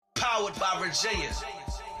Powered by Virginia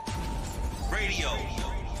Radio.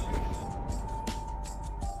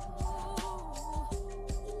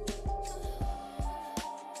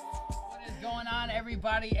 What is going on,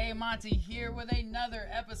 everybody? AyeMontie here with another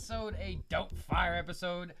episode, a dope fire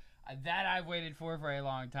episode that I've waited for a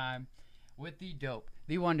long time, with the dope,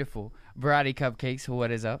 the wonderful Bratty Cupcakes.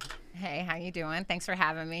 What is up? Hey, how you doing? Thanks for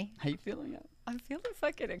having me. How you feeling? I'm feeling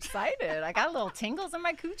fucking excited. I got little tingles in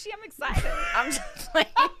my coochie. I'm excited. I'm just like...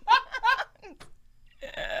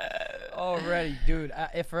 Already, dude.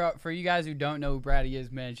 If for you guys who don't know who Bratty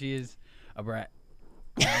is, man, she is a brat.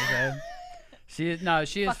 You know what I'm saying? She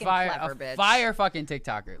is Fucking fire, clever, a bitch. fire fucking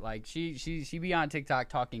TikToker. Like she be on TikTok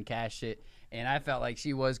talking cash shit, and I felt like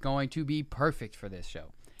she was going to be perfect for this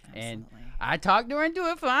show. Absolutely. And I talked her into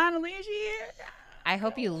it finally, and she is. I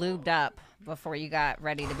hope you lubed up before you got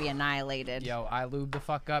ready to be annihilated. Yo, I lubed the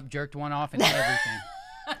fuck up, jerked one off, and everything.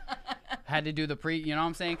 Had to do the you know what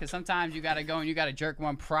I'm saying? Because sometimes you gotta go and you gotta jerk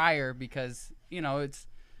one prior because you know it's.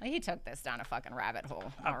 Well, he took this down a fucking rabbit hole.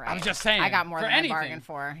 All right. I'm just saying. I got more for than anything. I bargained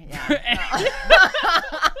for. Yeah.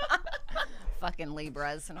 Fucking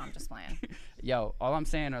Libras. No, I'm just playing. Yo, all I'm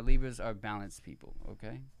saying are Libras are balanced people,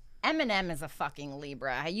 okay? Eminem is a fucking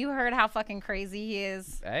Libra. You heard how fucking crazy he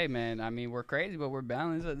is? Hey, man, I mean, we're crazy, but we're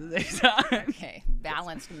balanced at the same time. Okay.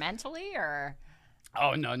 Balanced mentally or?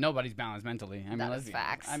 Oh, no, nobody's balanced mentally. I mean, That let's is be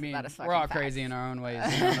facts. I mean, That is we're all fucking crazy facts. in our own ways,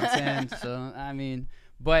 you know what I'm saying? So, I mean,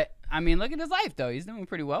 but, I mean, look at his life, though. He's doing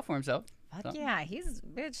pretty well for himself. Fuck So. yeah.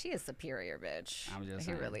 Bitch, he is superior, bitch. I'm just He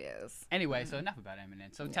saying. really is. Anyway, so enough about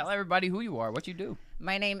Eminem. So tell everybody who you are, what you do.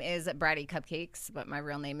 My name is Bratty Cupcakes, but my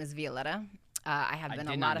real name is Violetta. I have been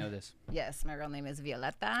I a did lot not of know this. Yes, my real name is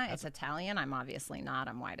Violetta. It's Italian. I'm obviously not.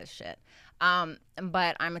 I'm white as shit.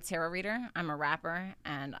 But I'm a tarot reader. I'm a rapper,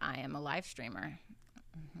 and I am a live streamer.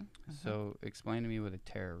 So explain to me what a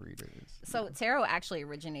tarot reader is. So tarot actually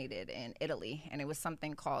originated in Italy, and it was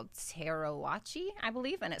something called Tarotwachi, I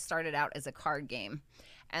believe, and it started out as a card game.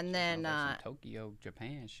 And then, Sounds like some Tokyo,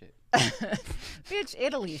 Japan shit. bitch,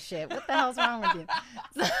 Italy shit. What the hell's wrong with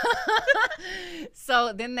you?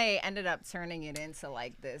 So then they ended up turning it into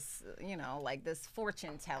like this, you know, like this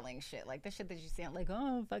fortune telling shit, like the shit that you see on like,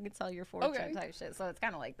 oh, if I could tell your fortune type shit. So it's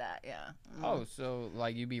kind of like that, yeah. Oh, so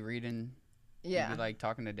like you be reading, Yeah. you be like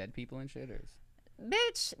talking to dead people and shit, or?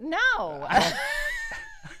 Bitch, no.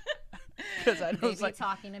 Because I They was be like,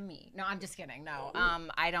 talking to me. No, I'm just kidding. No,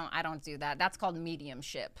 I don't do that. That's called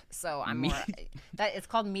mediumship. So I'm more. It's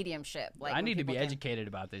called mediumship. Like I when need to be people can- educated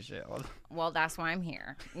about this shit. Well, that's why I'm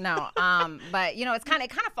here. No, but you know, it kind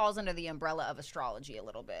of falls under the umbrella of astrology a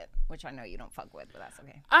little bit, which I know you don't fuck with, but that's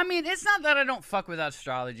okay. I mean, it's not that I don't fuck with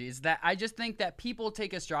astrology. It's that I just think that people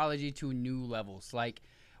take astrology to new levels. Like,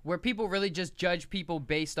 where people really just judge people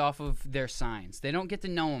based off of their signs. They don't get to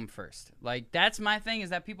know them first. Like, that's my thing, is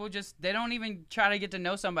that people just, they don't even try to get to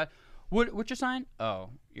know somebody. What's your sign? Oh,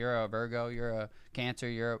 you're a Virgo, you're a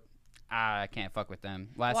Cancer, I can't fuck with them.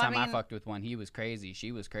 Last time I fucked with one, he was crazy,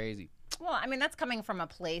 she was crazy. Well, I mean, that's coming from a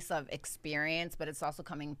place of experience, but it's also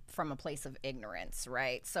coming from a place of ignorance,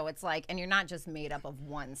 right? So it's like, and you're not just made up of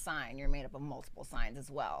one sign, you're made up of multiple signs as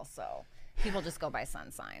well. So people just go by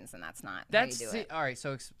sun signs, and that's not how you do it. All right,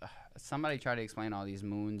 so somebody try to explain all these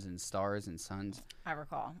moons and stars and suns. I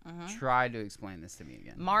recall. Try to explain this to me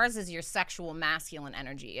again. Mars is your sexual masculine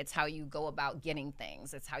energy. It's how you go about getting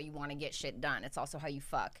things. It's how you want to get shit done. It's also how you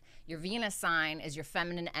fuck. Your Venus sign is your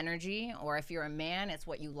feminine energy, or if you're a man, it's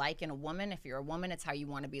what you like in a woman. If you're a woman, it's how you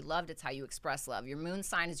want to be loved. It's how you express love. Your moon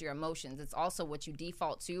sign is your emotions. It's also what you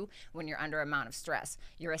default to when you're under amount of stress.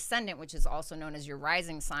 Your ascendant, which is also known as your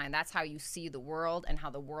rising sign, that's how you see the world and how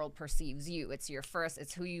the world perceives you. It's your first,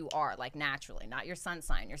 it's who you are, like naturally, not your sun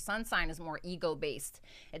sign. Your sun sign is more ego-based.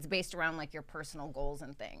 It's based around like your personal goals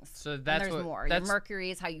and things. So that's and there's more. Your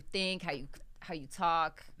Mercury is how you think, how you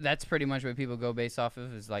talk. That's pretty much what people go based off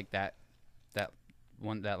of, is like that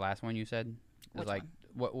last one you said. Which like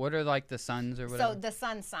one? what are like the suns or whatever? So the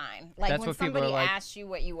sun sign, like That's when what people somebody are like- asks you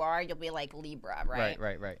what you are, you'll be like Libra, right?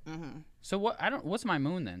 Right. So what's my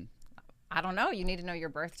moon then? I don't know. You need to know your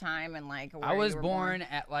birth time and like where I was you were born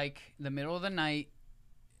at like the middle of the night,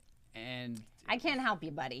 and I can't help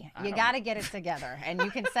you, buddy. You got to get it together, and you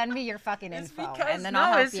can send me your fucking it's info, because and then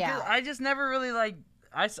I'll help you out. I just never really like.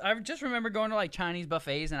 I just remember going to like Chinese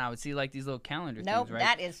buffets, and I would see like these little calendar Nope, things, right?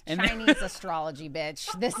 that is And Chinese astrology,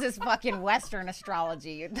 bitch. This is fucking Western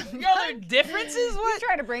astrology. Yo, there are differences? You What?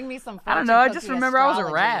 try to bring me some. I don't know. I just fortune remember cookie I was a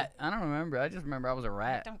astrology. rat. I don't remember. I just remember I was a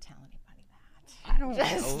rat. Don't tell anybody that. I don't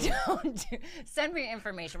Just know. don't send me your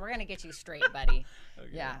information. We're gonna get you straight, buddy. Okay.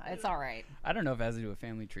 Yeah, it's all right. I don't know if it has to do with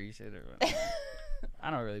family tree shit or what.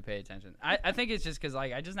 I don't really pay attention. I think it's just because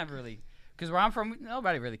like I just never really. Because where I'm from,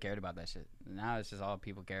 nobody really cared about that shit. Now it's just all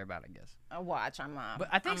people care about, I guess. Watch, But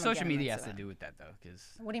I think social media has to do with that, though. Cause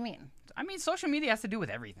what do you mean? I mean, social media has to do with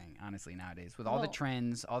everything, honestly, nowadays. With all the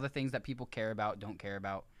trends, all the things that people care about, don't care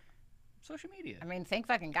about. Social media. I mean, thank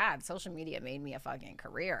fucking God, social media made me a fucking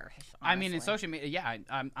career. Honestly. I mean, in social media, yeah,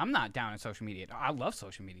 I'm not down in social media. I love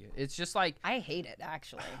social media. It's just like I hate it,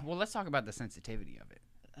 actually. Well, let's talk about the sensitivity of it,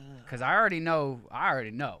 because I already know.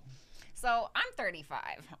 So I'm 35,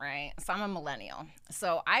 right? So I'm a millennial.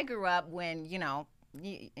 So I grew up when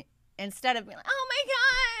instead of being like, oh my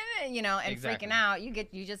God, and Exactly. freaking out,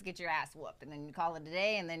 you just get your ass whooped, and then you call it a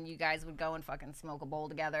day, and then you guys would go and fucking smoke a bowl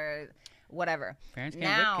together, whatever. Parents can't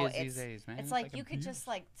now whip kids these days, man. It's like you could just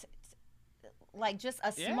like just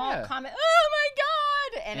a small Yeah. comment, oh my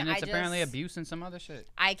God, and it's apparently abuse and some other shit.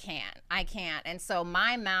 I can't. And so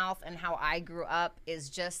my mouth and how I grew up is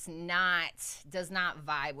just does not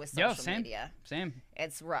vibe with social media. Same.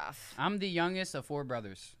 It's rough. I'm the youngest of 4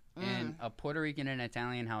 brothers in a Puerto Rican and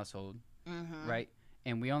Italian household, right?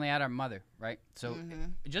 And we only had our mother, right? So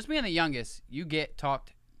just being the youngest, you get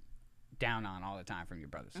talked down on all the time from your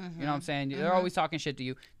brothers. You know what I'm saying? They're always talking shit to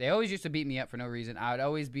you. They always used to beat me up for no reason. I would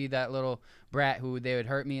always be that little brat who they would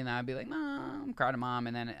hurt me, and I'd be like, "Mom," cry to mom,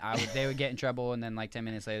 and then they would get in trouble, and then like 10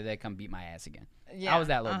 minutes later they'd come beat my ass again. Yeah. I was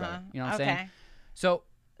that little brother. You know what I'm saying? So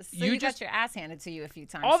you just got your ass handed to you a few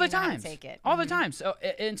times. all so the you know how time, to take it. all the time.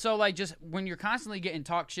 So like just when you're constantly getting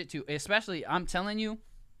talked shit to, especially I'm telling you,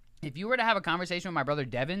 if you were to have a conversation with my brother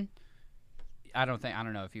Devin, I don't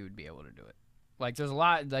know if he would be able to do it. Like there's a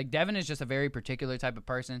lot, like Devin is just a very particular type of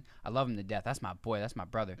person. I love him to death. That's my boy. That's my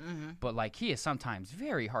brother. But like he is sometimes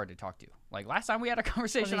very hard to talk to. Like last time we had a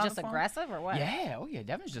conversation, Was he on just the phone, aggressive or what? Yeah. Oh yeah.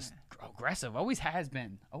 Devin's just aggressive. Always has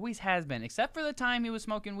been. Always has been. Except for the time he was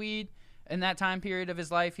smoking weed. In that time period of his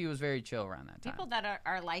life, he was very chill around that time. People that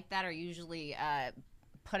are like that are usually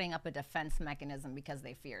putting up a defense mechanism because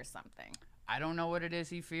they fear something. I don't know what it is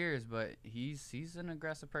he fears, but he's an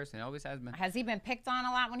aggressive person. He always has been. Has he been picked on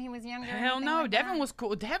a lot when he was younger? Hell no. Like Devin was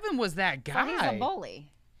cool. Devin was that guy. So he's a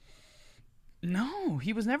bully. No,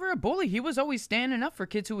 he was never a bully. He was always standing up for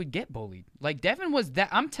kids who would get bullied. Like Devin was that.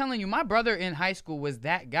 I'm telling you, my brother in high school was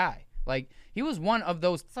that guy. Like he was one of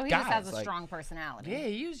those So he guys. just has a strong personality. Yeah,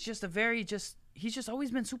 he was just he's just always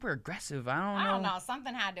been super aggressive. I don't know.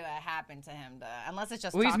 Something had to have happened to him, unless it's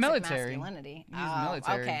just Well, he's toxic military. masculinity. He's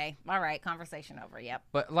military. Okay. All right. Conversation over. Yep.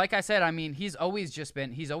 But like I said, I mean, he's always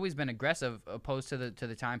been aggressive, opposed to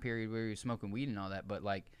the time period where he was smoking weed and all that. But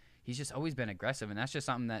like, he's just always been aggressive, and that's just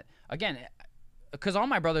something that, again, because all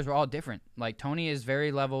my brothers were all different. Like Tony is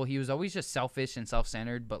very level. He was always just selfish and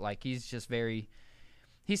self-centered, but like he's just very.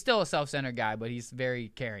 He's still a self-centered guy, but he's very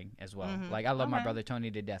caring as well. Like, I love my brother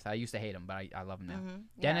Tony to death. I used to hate him, but I love him now.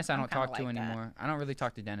 Dennis, Yeah, I don't talk to like anymore. I don't really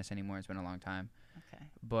talk to Dennis anymore. It's been a long time. Okay.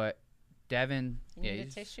 But Devin, You need a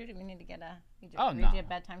tissue? Do we need to get Oh, read no. you a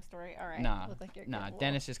bedtime story? All right. Nah, Look like you're nah. good.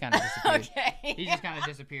 Dennis just kind of disappeared. Okay. He just kind of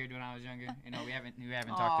disappeared when I was younger. You know, we haven't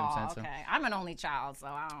talked to him since. Okay. I'm an only child, so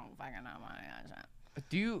I don't fucking know my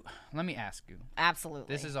shit. Let me ask you.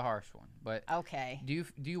 Absolutely. This is a harsh one, but okay. do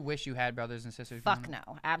you wish you had brothers and sisters? Fuck no.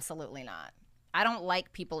 Absolutely not. I don't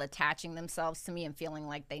like people attaching themselves to me and feeling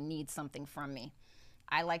like they need something from me.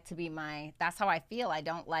 I like to be that's how I feel. I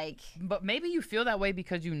don't like. But maybe you feel that way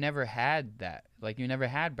because you never had that. Like, you never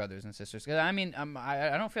had brothers and sisters. 'Cause, I mean,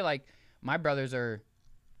 I don't feel like my brothers are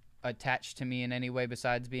attached to me in any way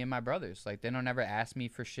besides being my brothers. Like, they don't ever ask me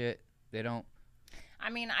for shit. They don't. I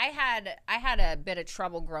mean, I had a bit of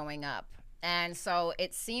trouble growing up. And so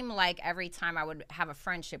it seemed like every time I would have a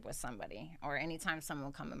friendship with somebody, or anytime someone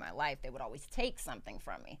would come in my life, they would always take something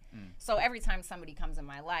from me. So every time somebody comes in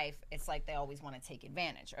my life, it's like they always want to take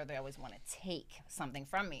advantage, or they always want to take something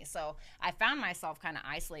from me. So I found myself kind of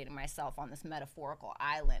isolating myself on this metaphorical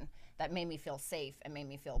island that made me feel safe and made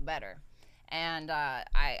me feel better. And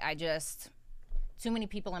I just, too many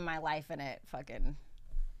people in my life, and it fucking...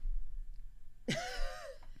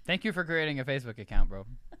 Thank you for creating a Facebook account, bro.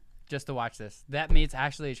 Just to watch this. That means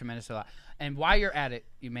actually a tremendous lot. And while you're at it,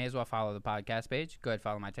 you may as well follow the podcast page. Go ahead,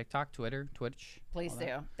 follow my TikTok, Twitter, Twitch. Please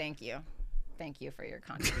do. Thank you. Thank you for your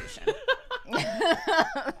contribution.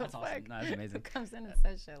 That's awesome. That's amazing. Who comes in and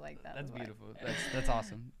says shit like that? That's beautiful. That's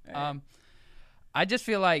awesome. I just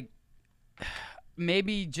feel like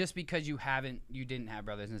maybe just because you didn't have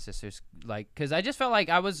brothers and sisters, like, because I just felt like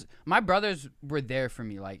my brothers were there for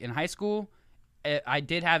me. Like, in high school, I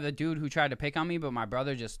did have a dude who tried to pick on me, but my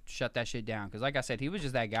brother just shut that shit down. Because like I said, he was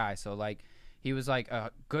just that guy. So like, he was like a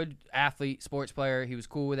good athlete, sports player. He was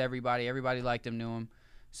cool with everybody. Everybody liked him, knew him.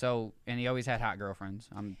 So, and he always had hot girlfriends.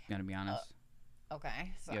 I'm going to be honest.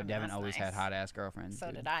 Okay. So Yo, Devin that's always nice. had hot ass girlfriends. So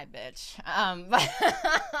dude. did I, bitch.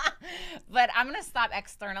 But I'm gonna stop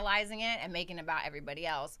externalizing it and making it about everybody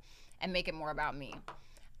else, and make it more about me.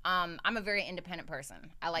 I'm a very independent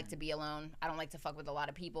person. I like to be alone. I don't like to fuck with a lot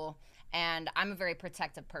of people. And I'm a very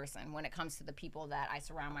protective person when it comes to the people that I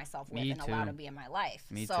surround myself with and allow to be in my life.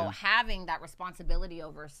 So having that responsibility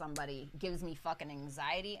over somebody gives me fucking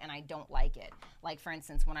anxiety, and I don't like it. Like, for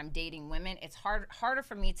instance, when I'm dating women, it's harder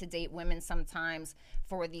for me to date women sometimes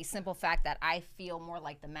for the simple fact that I feel more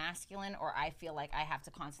like the masculine, or I feel like I have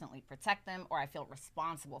to constantly protect them, or I feel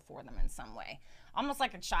responsible for them in some way. Almost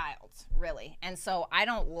like a child, really. And so I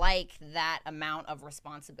don't like that amount of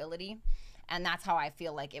responsibility. And that's how I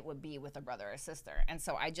feel like it would be with a brother or sister. And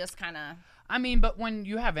so I just kind of... I mean, but when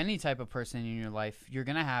you have any type of person in your life, you're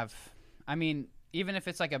going to have... I mean, even if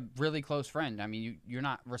it's like a really close friend, I mean, you're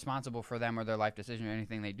not responsible for them or their life decision or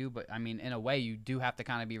anything they do. But, I mean, in a way, you do have to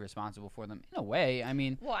kind of be responsible for them. In a way, I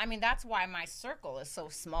mean... Well, I mean, that's why my circle is so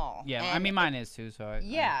small. Yeah, and I mean, mine is too, so I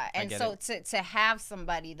get so it. to have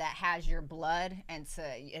somebody that has your blood, and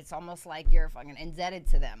it's almost like you're fucking indebted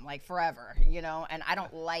to them, like forever, you know? And I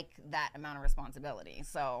don't like that amount of responsibility,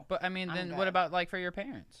 so... But, I mean, then what about, like, for your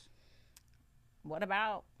parents? What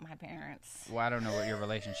about my parents? Well, I don't know what your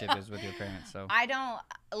relationship is with your parents, so... I don't,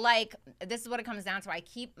 like, this is what it comes down to. I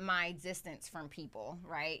keep my distance from people,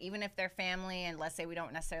 right? Even if they're family, and let's say we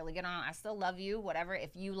don't necessarily get on, I still love you, whatever.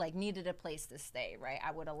 If you, like, needed a place to stay, right, I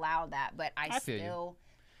would allow that. But I still...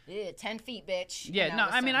 10 feet, bitch. Yeah, you know, no,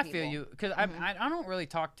 I mean, I people. feel you. Because I don't really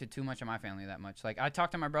talk to too much of my family that much. Like, I talk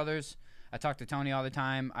to my brothers. I talk to Tony all the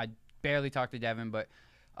time. I barely talk to Devin, but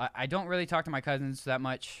I don't really talk to my cousins that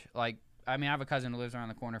much. Like, I mean, I have a cousin who lives around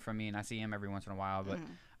the corner from me, and I see him every once in a while. But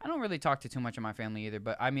I don't really talk to too much of my family either.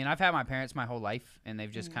 But, I mean, I've had my parents my whole life, and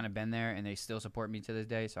they've just kind of been there, and they still support me to this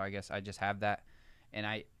day. So I guess I just have that.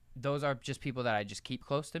 And those are just people that I just keep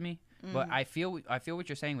close to me. But I feel what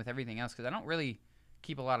you're saying with everything else, because I don't really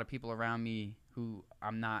keep a lot of people around me who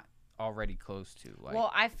I'm not already close to. Like,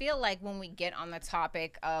 well, I feel like when we get on the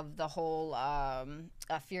topic of the whole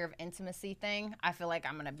fear of intimacy thing, I feel like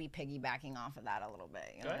I'm going to be piggybacking off of that a little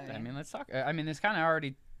bit. You know what I mean? I mean, let's talk. I mean, it's kind of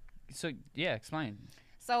already... So, yeah, explain.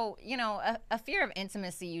 So, you know, a fear of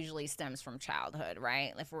intimacy usually stems from childhood,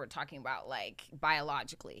 right? If we're talking about, like,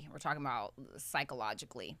 biologically, we're talking about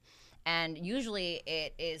psychologically. And usually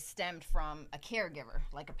it is stemmed from a caregiver,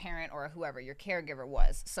 like a parent or whoever your caregiver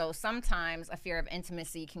was. So sometimes a fear of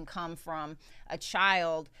intimacy can come from a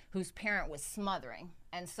child whose parent was smothering.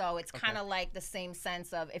 And so it's kind of like the same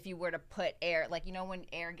sense of if you were to put air, like, you know, when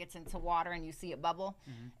air gets into water and you see it bubble,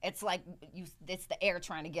 it's like it's the air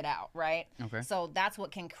trying to get out, right? Okay. So that's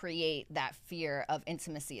what can create that fear of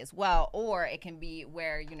intimacy as well. Or it can be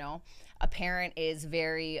where, you know, a parent is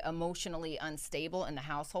very emotionally unstable in the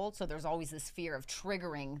household. So there's always this fear of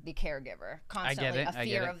triggering the caregiver, constantly a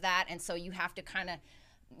fear of that. And so you have to kind of,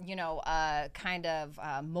 you know,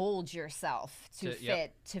 mold yourself to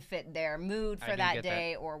fit their mood for that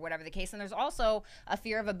day or whatever the case. And there's also a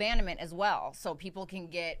fear of abandonment as well. So people can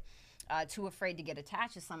get too afraid to get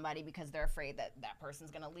attached to somebody because they're afraid that that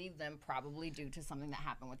person's going to leave them, probably due to something that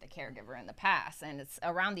happened with the caregiver in the past. And it's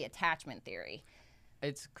around the attachment theory.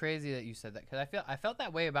 It's crazy that you said that, because I felt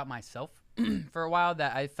that way about myself for a while,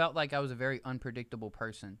 that I felt like I was a very unpredictable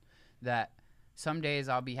person, that some days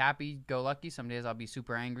I'll be happy, go lucky, some days I'll be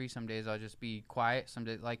super angry, some days I'll just be quiet, some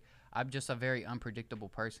days, like, I'm just a very unpredictable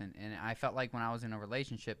person. And I felt like when I was in a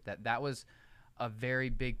relationship that was a very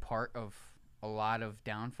big part of a lot of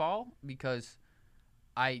downfall, because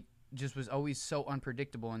I just was always so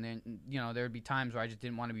unpredictable. And then, you know, there would be times where I just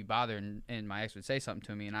didn't want to be bothered, and my ex would say something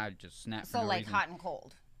to me and I would just snap. So, like, hot and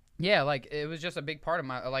cold. Yeah, like, it was just a big part of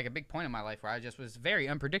my, like, a big point in my life where I just was very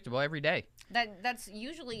unpredictable every day. That's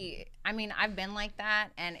usually, I mean, I've been like that,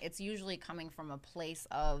 and it's usually coming from a place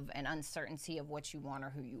of an uncertainty of what you want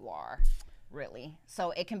or who you are, really.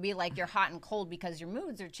 So it can be like you're hot and cold because your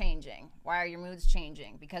moods are changing. Why are your moods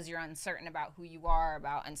changing? Because you're uncertain about who you are,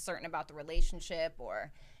 uncertain about the relationship,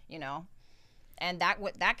 or, you know. And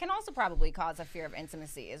that can also probably cause a fear of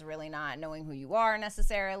intimacy, is really not knowing who you are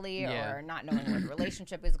necessarily, or not knowing where the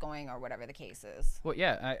relationship is going, or whatever the case is. Well,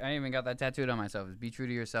 yeah, I even got that tattooed on myself. Is be true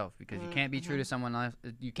to yourself, because you can't be true to someone else.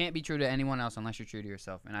 You can't be true to anyone else unless you're true to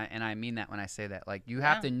yourself. And I mean that when I say that. Like, you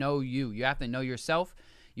have to know you. You have to know yourself.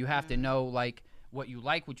 You have to know, like, what you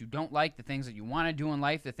like, what you don't like, the things that you want to do in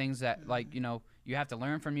life, the things that, like, you know, you have to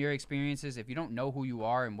learn from your experiences. If you don't know who you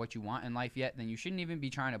are and what you want in life yet, then you shouldn't even be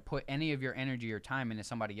trying to put any of your energy or time into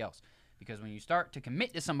somebody else. Because when you start to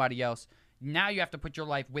commit to somebody else, now you have to put your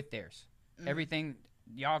life with theirs. Everything,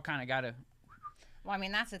 y'all kind of got to... Well, I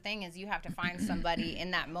mean, that's the thing is you have to find somebody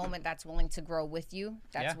in that moment that's willing to grow with you,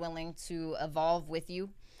 that's willing to evolve with you.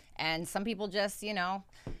 And some people just, you know,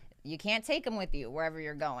 you can't take them with you wherever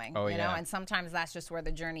you're going, you know, and sometimes that's just where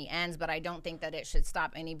the journey ends. But I don't think that it should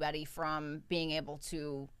stop anybody from being able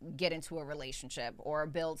to get into a relationship or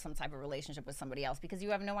build some type of relationship with somebody else, because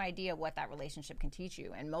you have no idea what that relationship can teach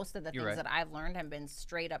you. And most of the things that I've learned have been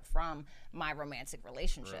straight up from my romantic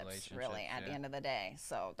relationships really, at the end of the day.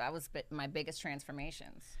 So that was my biggest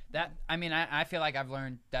transformations. That, I mean, I feel like I've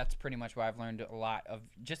learned, that's pretty much where I've learned a lot of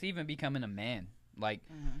just even becoming a man. Like,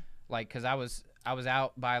 because I was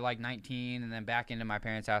out by like 19 and then back into my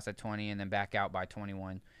parents' house at 20 and then back out by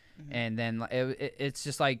 21. And then it's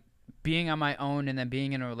just like being on my own and then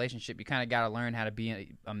being in a relationship, you kind of got to learn how to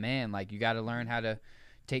be a man. Like, you got to learn how to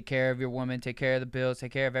take care of your woman, take care of the bills,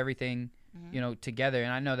 take care of everything, you know, together.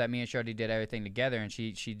 And I know that me and Shorty did everything together, and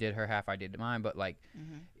she did her half, I did mine. But like,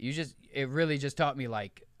 it really just taught me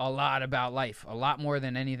like a lot about life, a lot more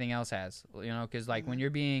than anything else has, you know, because like when you're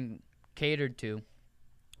being catered to,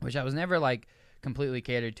 which I was never like completely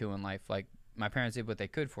catered to in life. Like, my parents did what they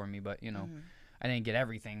could for me, but you know, I didn't get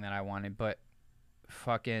everything that I wanted. But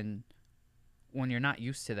fucking, when you're not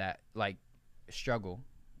used to that, like, struggle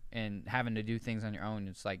and having to do things on your own,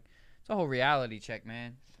 it's like, it's a whole reality check,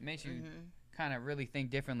 man. It makes you kind of really think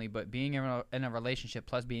differently. But being in a relationship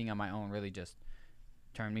plus being on my own really just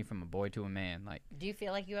turned me from a boy to a man. Like, do you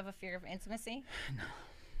feel like you have a fear of intimacy?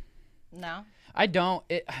 No. I don't.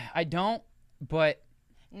 But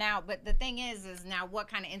now, but the thing is now what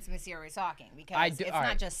kind of intimacy are we talking? Because it's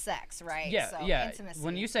not just sex, right? Yeah, so intimacy.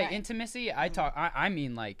 When you say intimacy, I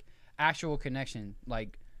mean like actual connection,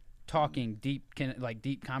 like talking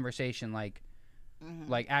deep conversation, like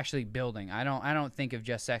actually building. I don't think of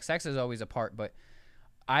just sex. Sex is always a part, but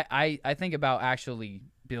I think about actually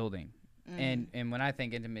building. And when I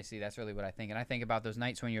think intimacy, that's really what I think. And I think about those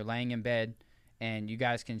nights when you're laying in bed and you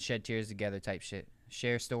guys can shed tears together type shit,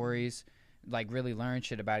 share stories, like really learn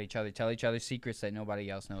shit about each other, tell each other secrets that nobody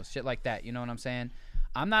else knows, shit like that. You know what I'm saying?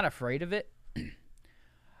 I'm not afraid of it,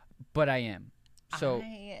 but I am. So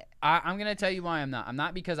I'm going to tell you why I'm not. I'm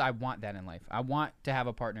not because I want that in life. I want to have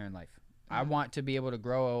a partner in life. I want to be able to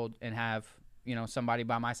grow old and have, you know, somebody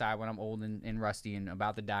by my side when I'm old and rusty and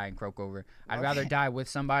about to die and croak over. I'd rather die with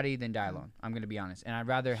somebody than die alone. I'm going to be honest. And I'd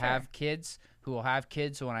rather have kids who will have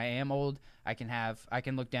kids, so when I am old, I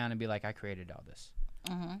can look down and be like, I created all this.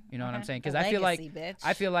 You know what I'm saying? Because I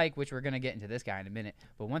feel like, which we're gonna get into this guy in a minute,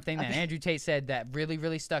 but one thing that Andrew Tate said that really,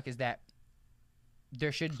 really stuck is that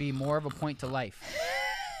there should be more of a point to life.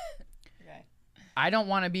 I don't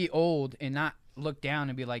want to be old and not look down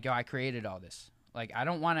and be like, yo, I created all this. Like, I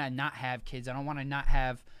don't want to not have kids. I don't want to not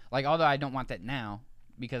have, like, although I don't want that now,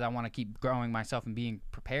 because I want to keep growing myself and being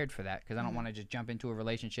prepared for that, because I don't want to just jump into a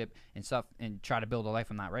relationship and stuff and try to build a life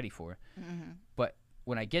I'm not ready for. But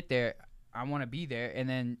when I get there, I want to be there, and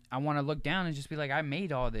then I want to look down and just be like, I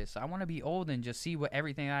made all this. I want to be old and just see what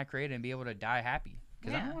everything that I created and be able to die happy.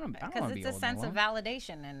 Because I don't want to be old. Because it's a sense of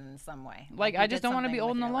validation in some way. Like I just don't want to be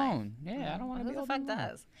old and alone. Yeah, I don't want to be old and alone. Who the fuck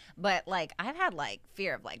does? But like, I've had like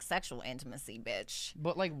fear of like sexual intimacy, bitch.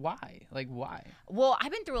 But like, why? Like, why? Well,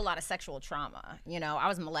 I've been through a lot of sexual trauma. You know, I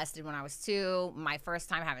was molested when I was 2. My first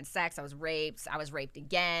time having sex, I was raped. I was raped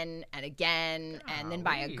again and again, and then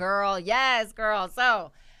by a girl. Yes, girl.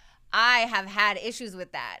 So I have had issues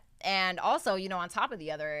with that. And also, you know, on top of the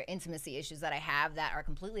other intimacy issues that I have that are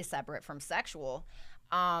completely separate from sexual,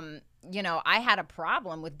 you know, I had a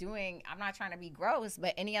problem with doing, I'm not trying to be gross,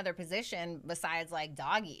 but any other position besides like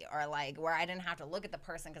doggy, or like where I didn't have to look at the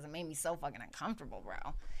person because it made me so fucking uncomfortable,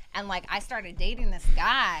 bro. And like, I started dating this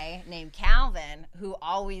guy named Calvin who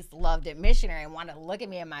always loved it missionary and wanted to look at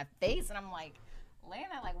me in my face. And I'm like,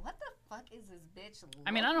 Lana, like, what the fuck is this bitch looking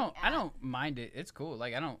I mean, I don't mind it. It's cool.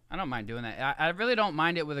 Like, I don't mind doing that. I really don't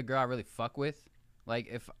mind it with a girl I really fuck with. Like,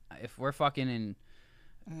 if we're fucking in,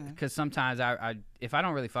 because sometimes if I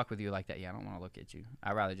don't really fuck with you like that, I don't want to look at you.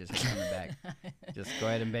 I'd rather just hit it from the back. Just go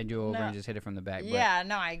ahead and bend you over and just hit it from the back. Yeah,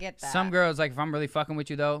 no, I get that. Some girls, like, if I'm really fucking with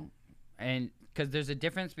you though, and because there's a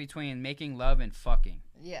difference between making love and fucking.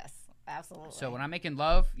 Yes. Absolutely. So when I'm making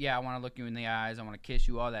love, I want to look you in the eyes. I want to kiss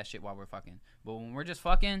you, all that shit while we're fucking. But when we're just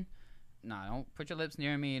fucking, nah, don't put your lips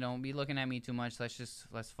near me. Don't be looking at me too much. Let's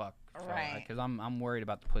fuck. Right. Because I'm worried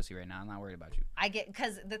about the pussy right now. I'm not worried about you. I get,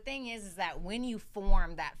 because the thing is that when you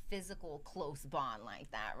form that physical close bond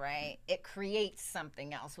like that, right, it creates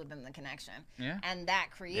something else within the connection. Yeah. And that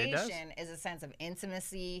creation is a sense of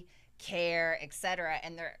intimacy, care, etc.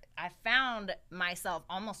 And I found myself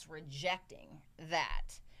almost rejecting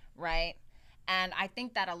that. Right? And I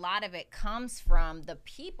think that a lot of it comes from the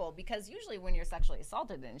people, because usually when you're sexually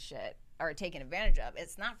assaulted and shit, are taken advantage of,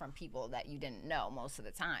 it's not from people that you didn't know most of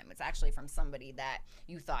the time. It's actually from somebody that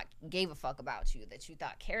you thought gave a fuck about you, that you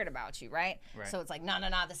thought cared about you, right? So it's like, no,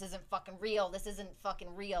 this isn't fucking real. This isn't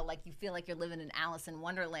fucking real. Like, you feel like you're living in Alice in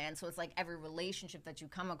Wonderland. So it's like every relationship that you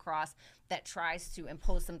come across that tries to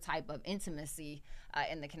impose some type of intimacy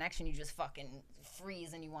in the connection, you just fucking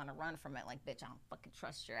freeze and you want to run from it. Like, bitch, I don't fucking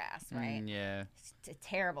trust your ass, right? Yeah. It's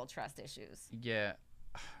terrible trust issues. Yeah.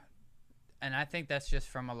 And I think that's just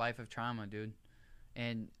from a life of trauma, dude.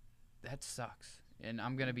 And that sucks. And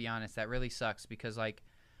I'm going to be honest, that really sucks because, like,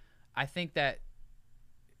 I think that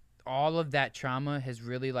all of that trauma has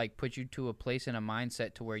really, like, put you to a place in a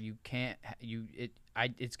mindset to where you can't,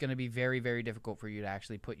 it's going to be very, very difficult for you to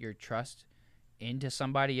actually put your trust into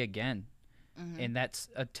somebody again. And that's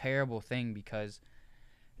a terrible thing because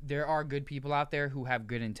there are good people out there who have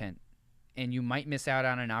good intent. And you might miss out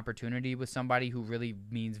on an opportunity with somebody who really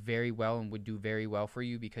means very well and would do very well for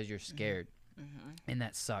you because you're scared. And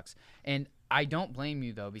that sucks. And I don't blame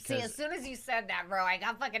you, though, because... See, as soon as you said that, bro, I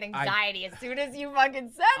got fucking anxiety. As soon as you fucking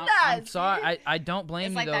said that. I'm sorry. I don't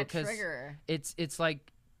blame you, though, because it's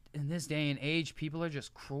like, in this day and age, people are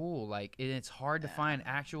just cruel. Like, it's hard to find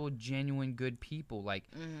actual, genuine, good people. Like,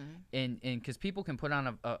 and because people can put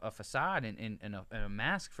on a facade and a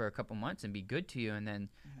mask for a couple months and be good to you, and then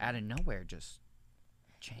out of nowhere just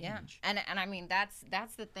change. Yeah, and I mean that's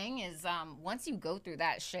the thing is once you go through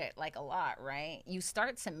that shit like a lot, right? You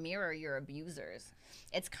start to mirror your abusers.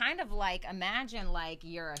 It's kind of like, imagine like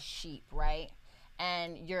you're a sheep, right?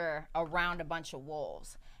 And you're around a bunch of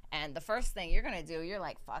wolves. And the first thing you're going to do, you're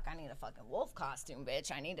like, fuck, I need a fucking wolf costume,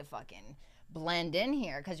 bitch. I need to fucking blend in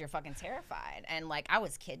here because you're fucking terrified. And, like, I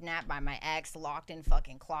was kidnapped by my ex, locked in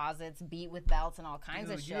fucking closets, beat with belts and all kinds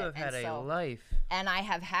of shit. You have had a life. And I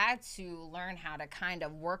have had to learn how to kind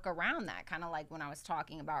of work around that. Kind of like when I was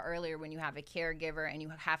talking about earlier when you have a caregiver and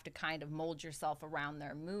you have to kind of mold yourself around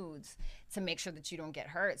their moods to make sure that you don't get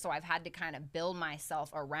hurt. So I've had to kind of build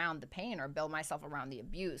myself around the pain or build myself around the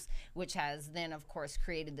abuse, which has then, of course,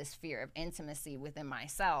 created this fear of intimacy within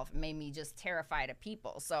myself, made me just terrified of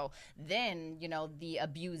people. So then, you know, the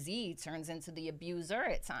abusee turns into the abuser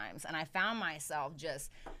at times. And I found myself just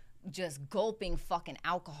gulping fucking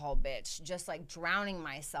alcohol, bitch, just like drowning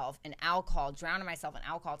myself in alcohol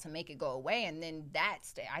to make it go away. And then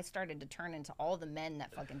I started to turn into all the men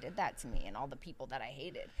that fucking did that to me and all the people that I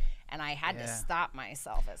hated. And I had to stop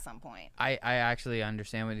myself at some point. I actually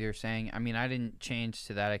understand what you're saying. I mean, I didn't change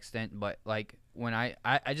to that extent, but like when I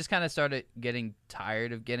just kind of started getting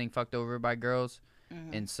tired of getting fucked over by girls.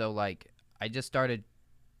 And so like I just started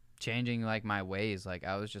changing like my ways. Like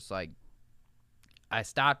I was just like, I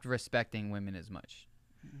stopped respecting women as much.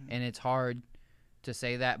 And it's hard to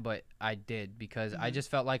say that, but I did because I just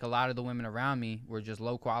felt like a lot of the women around me were just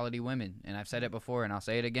low quality women. And I've said it before and I'll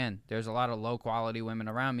say it again. There's a lot of low quality women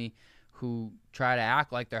around me who try to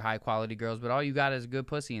act like they're high quality girls, but all you got is a good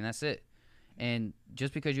pussy and that's it. And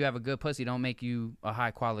just because you have a good pussy don't make you a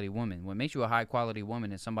high quality woman. What makes you a high quality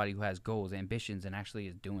woman is somebody who has goals, ambitions, and actually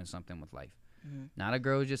is doing something with life. Not a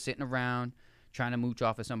girl who's just sitting around trying to mooch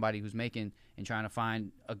off of somebody who's making and trying to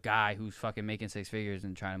find a guy who's fucking making 6 figures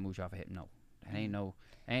and trying to mooch off of him. No, that ain't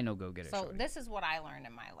no go-getter. So shorty. This is what I learned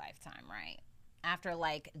in my lifetime, right? After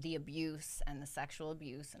like the abuse and the sexual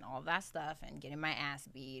abuse and all of that stuff and getting my ass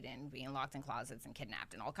beat and being locked in closets and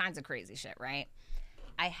kidnapped and all kinds of crazy shit, right?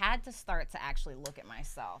 I had to start to actually look at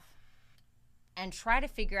myself and try to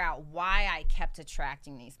figure out why I kept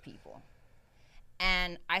attracting these people.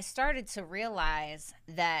 And I started to realize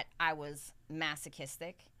that I was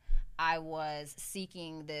masochistic. I was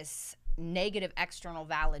seeking this negative external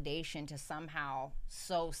validation to somehow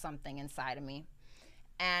sow something inside of me.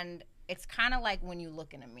 And it's kind of like when you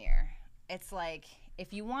look in a mirror. It's like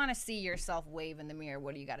if you want to see yourself wave in the mirror,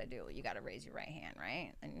 what do? You got to raise your right hand,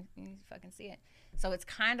 right? And you fucking see it. So it's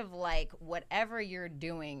kind of like whatever you're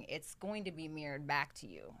doing, it's going to be mirrored back to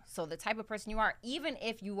you. So the type of person you are, even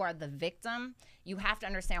if you are the victim, you have to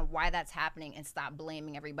understand why that's happening and stop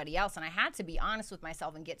blaming everybody else. And I had to be honest with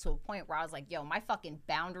myself and get to a point where I was like, yo, my fucking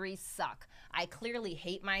boundaries suck. I clearly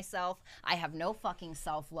hate myself. I have no fucking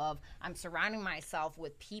self-love. I'm surrounding myself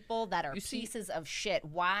with people that are pieces of shit.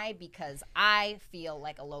 Why? Because I feel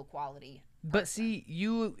like a low quality person. But see,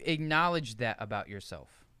 you acknowledged that about yourself.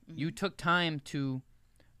 You took time to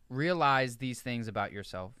realize these things about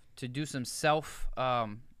yourself, to do some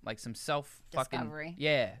discovery.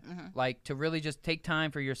 Like to really just take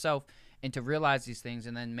time for yourself and to realize these things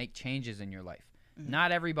and then make changes in your life.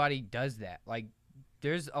 Not everybody does that. Like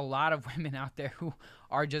there's a lot of women out there who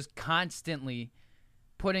are just constantly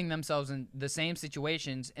putting themselves in the same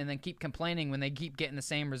situations and then keep complaining when they keep getting the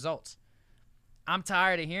same results. I'm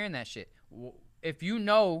tired of hearing that shit. If you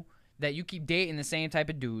know that you keep dating the same type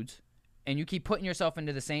of dudes and you keep putting yourself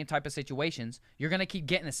into the same type of situations, you're going to keep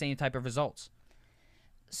getting the same type of results.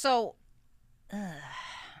 So, how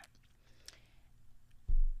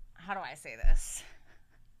do I say this?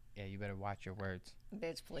 Yeah, you better watch your words.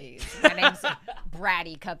 Bitch, please. My name's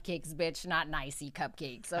Bratty Cupcakes, bitch, not Nicey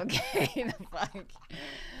Cupcakes, okay? The fuck?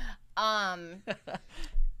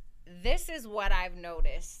 This is what I've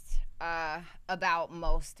noticed about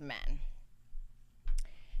most men.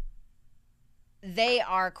 They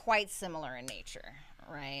are quite similar in nature,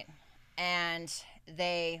 right? And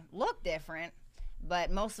they look different,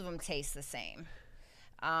 but most of them taste the same.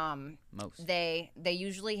 Most. They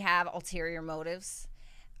usually have ulterior motives.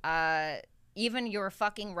 Even your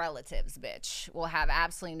fucking relatives, bitch, will have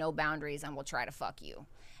absolutely no boundaries and will try to fuck you.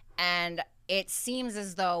 And it seems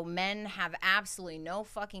as though men have absolutely no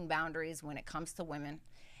fucking boundaries when it comes to women.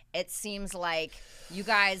 It seems like you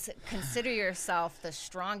guys consider yourself the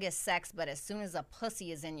strongest sex, but as soon as a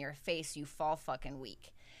pussy is in your face, you fall fucking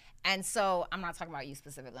weak. And so, I'm not talking about you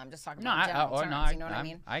specifically. I'm just talking about general terms. You know what I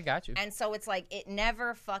mean? I got you. And so, it's like, it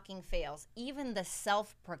never fucking fails. Even the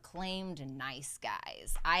self-proclaimed nice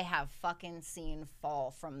guys, I have fucking seen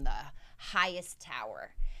fall from the highest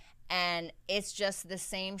tower. And it's just the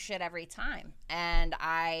same shit every time. And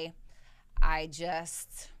I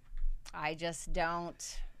just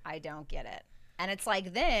don't get it. And it's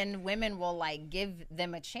like, then women will like give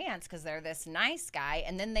them a chance because they're this nice guy,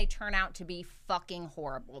 and then they turn out to be fucking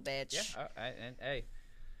horrible, bitch. Yeah, and hey.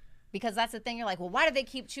 Because that's the thing. You're like, well, why do they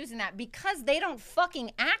keep choosing that? Because they don't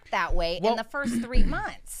fucking act that way in the first 3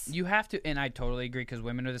 months. You have to, and I totally agree, because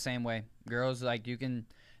women are the same way. Girls, like, again,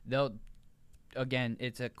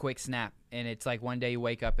 it's a quick snap, and it's like one day you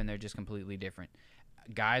wake up and they're just completely different.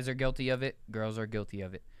 Guys are guilty of it. Girls are guilty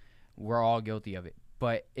of it. We're all guilty of it.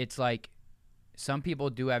 But it's like, some people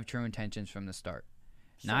do have true intentions from the start.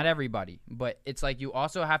 Sure. Not everybody. But it's like, you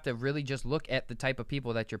also have to really just look at the type of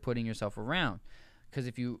people that you're putting yourself around. Because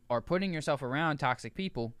if you are putting yourself around toxic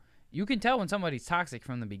people, you can tell when somebody's toxic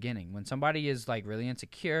from the beginning. When somebody is like really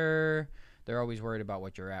insecure, they're always worried about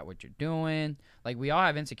what you're doing. Like, we all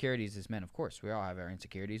have insecurities as men, of course. We all have our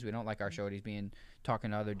insecurities. We don't like our shorties talking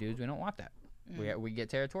to other dudes. We don't want that. Mm-hmm. We get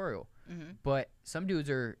territorial. Mm-hmm. But some dudes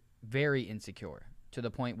are very insecure to the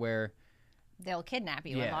point where they'll kidnap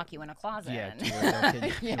you and lock you in a closet. Yeah, they'll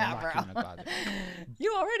kidnap you and lock you in a closet.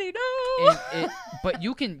 You already know. But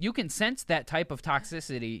you can sense that type of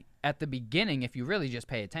toxicity at the beginning if you really just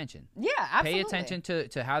pay attention. Yeah, absolutely. Pay attention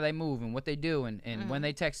to how they move and what they do and when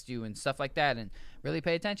they text you and stuff like that, and really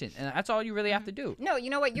pay attention. And that's all you really have to do. No,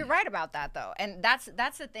 you know what? You're right about that, though. And that's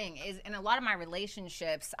the thing, is in a lot of my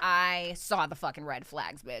relationships, I saw the fucking red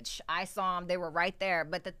flags, bitch. I saw them. They were right there.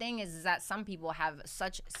 But the thing is that some people have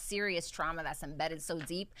such serious trauma that's embedded so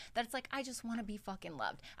deep that it's like, I just want to be fucking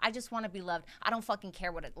loved. I just want to be loved. I don't fucking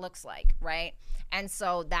care what it looks like, right? And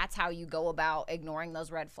so that's how you go about ignoring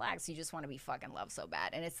those red flags. You just want to be fucking loved so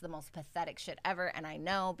bad. And it's the most pathetic shit ever. And I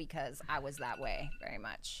know, because I was that way very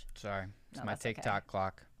much. Sorry. It's my TikTok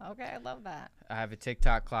clock. Okay, I love that. I have a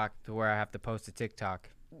TikTok clock to where I have to post a TikTok.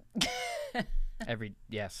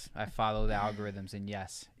 Yes, I follow the algorithms, and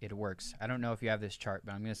yes, it works. I don't know if you have this chart,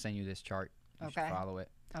 but I'm going to send you this chart. You should follow it.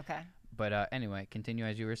 Okay. But anyway, continue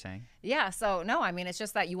as you were saying. Yeah, so no, I mean, it's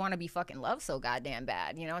just that you want to be fucking loved so goddamn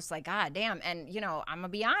bad. You know, it's like, goddamn. And, you know, I'm going to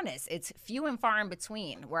be honest, it's few and far in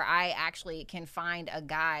between where I actually can find a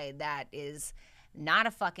guy that is not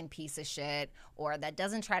a fucking piece of shit, or that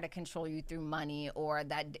doesn't try to control you through money, or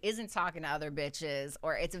that isn't talking to other bitches,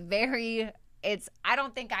 or I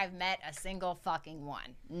don't think I've met a single fucking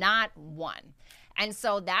one. Not one. And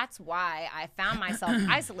so that's why I found myself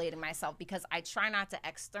isolating myself, because I try not to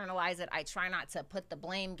externalize it. I try not to put the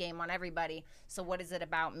blame game on everybody. So what is it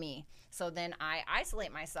about me? So then I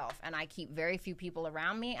isolate myself, and I keep very few people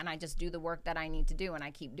around me, and I just do the work that I need to do, and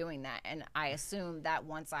I keep doing that. And I assume that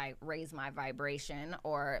once I raise my vibration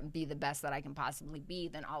or be the best that I can possibly be,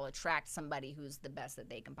 then I'll attract somebody who's the best that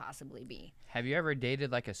they can possibly be. Have you ever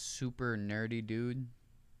dated like a super nerdy dude?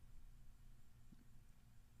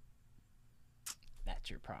 That's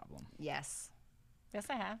your problem. Yes. Yes,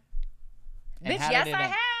 I have. And bitch, yes, I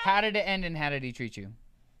have. How did it end, and how did he treat you?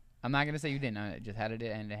 I'm not going to say you didn't. Just how did it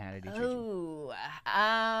end, and how did he treat you?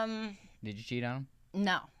 Did you cheat on him?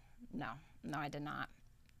 No, I did not.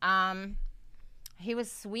 He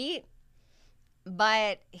was sweet,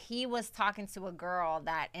 but he was talking to a girl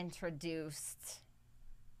that introduced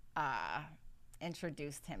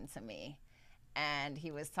him to me, and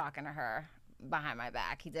he was talking to her behind my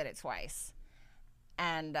back. He did it twice.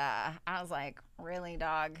 And I was like, really,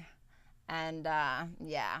 dog? And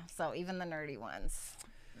yeah, so even the nerdy ones.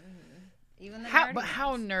 Even the How, nerdy but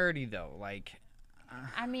how ones. nerdy though? Like,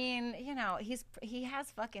 I mean, you know, he has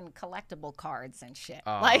fucking collectible cards and shit.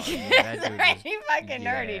 Oh, like, yeah, that dude pretty is- fucking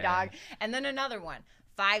nerdy, yeah. dog. And then another one,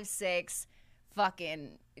 5'6",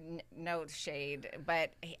 fucking no shade,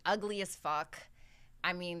 but ugly as fuck.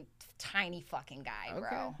 I mean, tiny fucking guy, bro.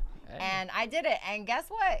 Okay. Hey. And I did it, and guess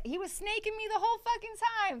what? He was snaking me the whole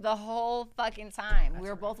fucking time. We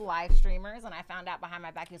were both live streamers, and I found out behind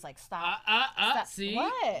my back, he was like, stop. Stop. See,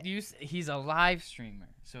 What? He's a live streamer,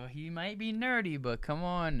 so he might be nerdy, but come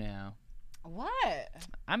on now. What?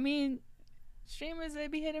 I mean, streamers, they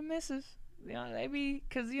be hit and misses. You know, they be,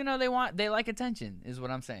 cause you know they like attention, is what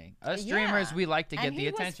I'm saying. Us streamers, Yeah. we like to get And the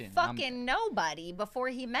attention. He was fucking nobody before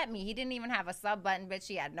he met me. He didn't even have a sub button, bitch.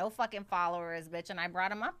 He had no fucking followers, bitch. And I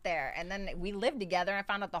brought him up there. And then we lived together. And I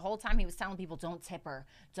found out the whole time he was telling people, don't tip her.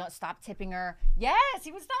 Don't stop tipping her. Yes,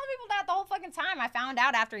 he was telling people that the whole fucking time. I found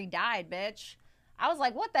out after he died, bitch. I was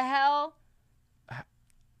like, what the hell?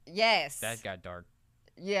 Yes. That got dark.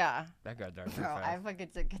 Yeah. That got dark. Bro, real I fast. fucking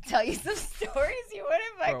could tell you some stories you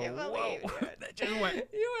wouldn't fucking Bro, believe. whoa. That just went.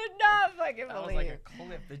 You would not fucking That was believe. like a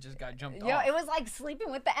cliff that just got jumped Yo, off. it was like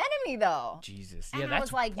sleeping with the enemy, though. Jesus. And Yeah, I that's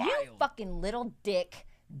was like, wild. you fucking little dick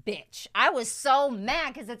bitch. I was so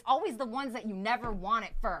mad because it's always the ones that you never want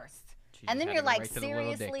at first. She And just then had you're to go like, right to the little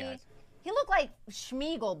dick, seriously? guys. He looked like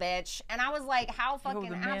Schmeagol, bitch. And I was like, how fucking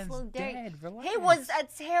the man's absolute dick. dead. He was a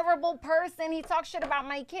terrible person. He talked shit about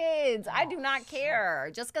my kids. I do not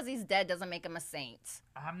care. Just because he's dead doesn't make him a saint.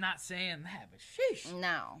 I'm not saying that, but sheesh.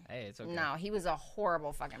 No. Hey, it's okay. No, he was a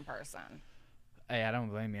horrible fucking person. Hey, I don't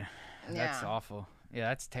blame you. That's Yeah. awful. Yeah,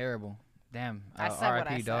 that's terrible. Damn. I said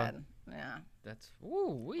what I RIP, dog. said. Yeah. That's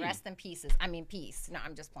woo. Rest in pieces. I mean, peace. No,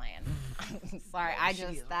 I'm just playing. Sorry, I she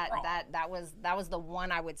just is that raw. was the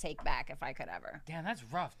one I would take back if I could ever. Damn, that's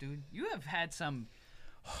rough, dude. You have had some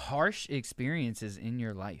harsh experiences in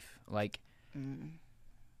your life. Like,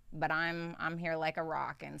 But I'm here like a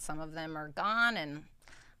rock, and some of them are gone, and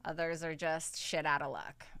others are just shit out of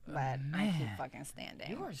luck. But I keep fucking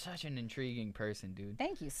standing. you are such an intriguing person, dude.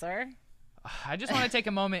 Thank you, sir. I just want to take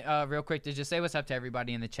a moment real quick to just say what's up to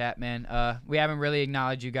everybody in the chat, man. We haven't really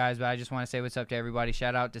acknowledged you guys, but I just want to say what's up to everybody.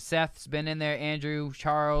 Shout out to Seth's been in there, Andrew,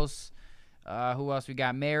 Charles. Who else we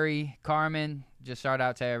got? Mary, Carmen. Just shout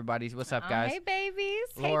out to everybody. What's up, guys? Hey, babies.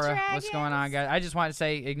 Laura, hey, what's going on, guys? I just want to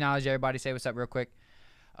say, acknowledge everybody, say what's up real quick.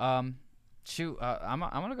 Shoot, I'm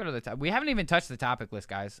gonna go to the top. We haven't even touched the topic list,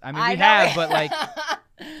 guys. I mean, we have, but like,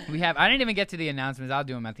 we have. I didn't even get to the announcements. I'll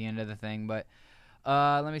do them at the end of the thing, but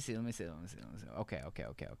let me see. Okay.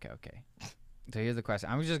 So here's the question.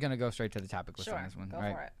 I'm just gonna go straight to the topic list on this one. Go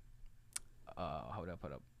right? for it. Hold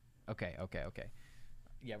up. Okay.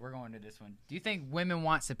 Yeah, we're going to this one. Do you think women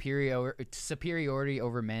want superiority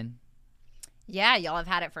over men? Yeah, y'all have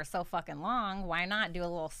had it for so fucking long. Why not do a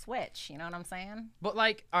little switch? You know what I'm saying? But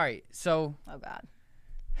like, all right, so Oh God.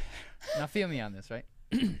 now feel me on this, right?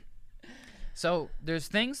 So there's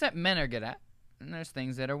things that men are good at, and there's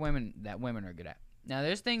things that women are good at. Now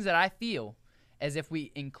there's things that I feel as if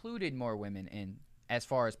we included more women in, as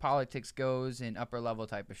far as politics goes and upper level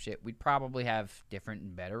type of shit, we'd probably have different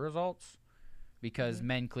and better results because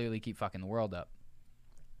men clearly keep fucking the world up.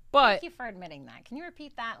 But Thank you for admitting that. Can you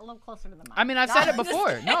repeat that a little closer to the mic? I mean, I've said it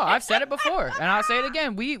before. No, I've said it before, and I'll say it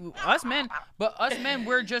again. Us men,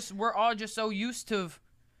 we're all just so used to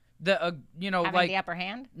the Having like the upper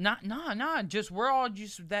hand. just we're all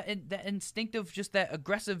just that instinctive, just that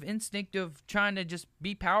aggressive instinct of trying to just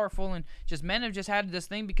be powerful, and just men have just had this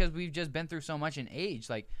thing because we've just been through so much in age.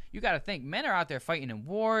 Like, you got to think, men are out there fighting in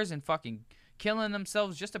wars and fucking killing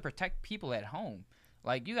themselves just to protect people at home.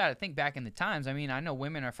 Like, you got to think back in the times. I mean, I know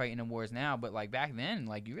women are fighting in wars now, but like back then,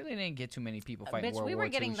 like, you really didn't get too many people fighting Bitch, World we War were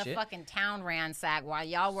getting II the shit. fucking town ransacked while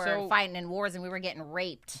y'all were So- fighting in wars, and we were getting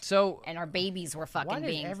raped, So and our babies were why fucking is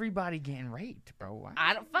being. everybody getting raped, bro? Why?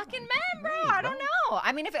 I don't fucking men, bro. Right, I don't bro. know.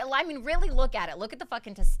 I mean, really look at it. Look at the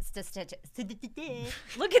fucking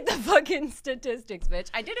look at the fucking statistics, bitch.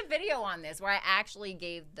 I did a video on this where I actually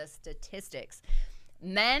gave the statistics.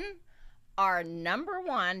 Men are number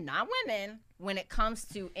one, not women, when it comes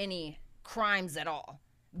to any crimes at all,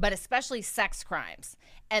 but especially sex crimes.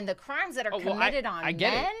 And the crimes that are committed on I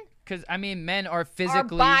get men it. Because, I mean, men are are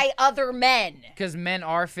physically... by other men. Because men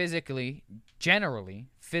are generally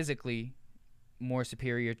physically more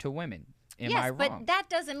superior to women. Am I Yes, but wrong? that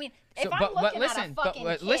doesn't mean if So- I'm but looking listen, at a but fucking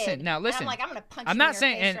kid, listen, now and listen. I'm like, I'm gonna punch I'm you not in your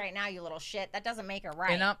saying- face and- right now, you little shit. That doesn't make it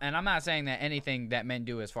right. And I'm not saying that anything that men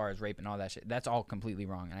do as far as rape and all that shit, that's all completely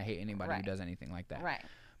wrong, and I hate anybody Right. who does anything like that. Right.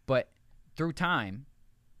 But through time,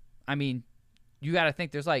 I mean, you got to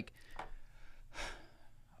think there's like,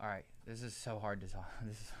 all right, This is so hard to talk.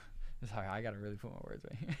 This is hard. I gotta really put my words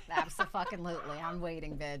right here. Absolutely. I'm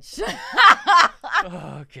waiting, bitch.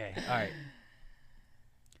 Okay. All right.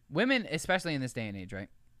 Women, especially in this day and age, right,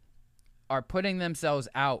 are putting themselves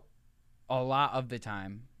out a lot of the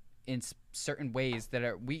time in certain ways that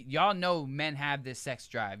are y'all know men have this sex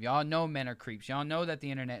drive. Y'all know men are creeps. Y'all know that the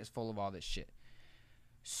internet is full of all this shit.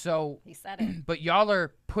 So He said it. but y'all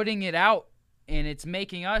are putting it out, and it's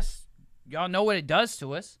making us. Y'all know what it does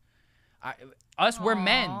to us. We're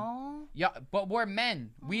men. Yeah, but we're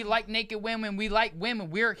men. We like naked women. We like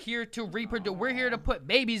women. We're here to reproduce. We're here to put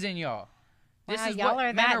babies in y'all. This Wow, is y'all what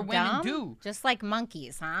are men that or women dumb? do. Just like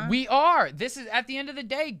monkeys, huh? We are. This is at the end of the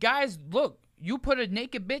day, guys. Look, you put a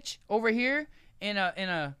naked bitch over here in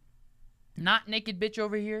a not naked bitch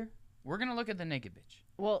over here. We're gonna look at the naked bitch.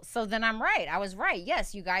 Well, so then I'm right. I was right.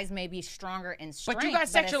 Yes, you guys may be stronger in strength. But you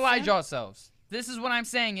guys sexualize yourselves. This is what I'm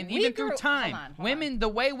saying, and even through time, women, the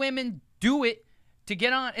way women do it to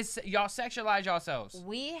get on, is y'all sexualize yourselves.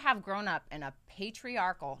 We have grown up in a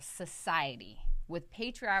patriarchal society with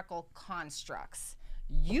patriarchal constructs.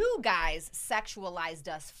 You guys sexualized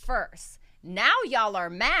us first. Now y'all are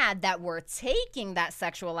mad that we're taking that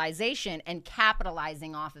sexualization and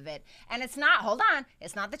capitalizing off of it. And it's not, hold on,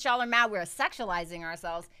 it's not that y'all are mad we're sexualizing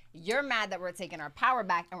ourselves. You're mad that we're taking our power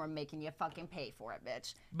back and we're making you fucking pay for it,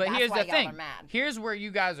 bitch. But That's here's why the y'all thing. are mad. Here's where you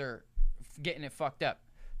guys are getting it fucked up.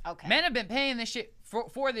 Okay. Men have been paying this shit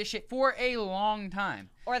for this shit for a long time.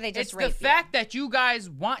 Or they just It's rape the fact that you guys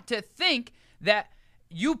want to think that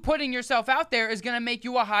you putting yourself out there is going to make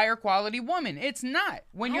you a higher quality woman. It's not.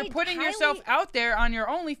 When you're putting yourself out there on your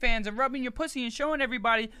OnlyFans and rubbing your pussy and showing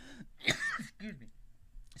everybody, excuse me,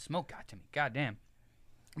 smoke got to me, goddamn.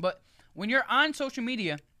 But when you're on social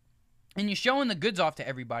media and you're showing the goods off to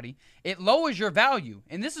everybody, it lowers your value.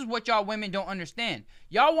 And this is what y'all women don't understand.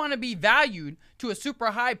 Y'all want to be valued to a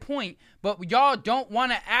super high point, but y'all don't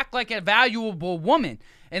want to act like a valuable woman.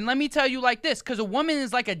 And let me tell you like this, because a woman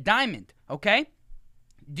is like a diamond, okay?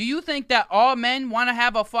 Do you think that all men want to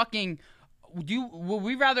have a fucking... Would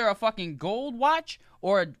we rather a fucking gold watch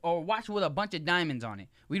or watch with a bunch of diamonds on it?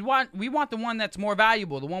 We want the one that's more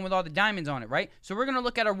valuable, the one with all the diamonds on it, right? So we're gonna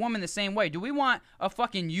look at our woman the same way. Do we want a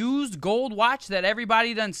fucking used gold watch that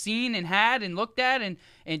everybody done seen and had and looked at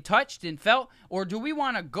and touched and felt, or do we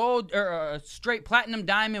want a gold or a straight platinum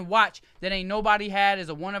diamond watch that ain't nobody had, is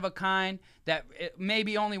a one of a kind, that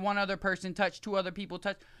maybe only one other person touched, two other people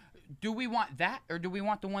touched? Do we want that, or do we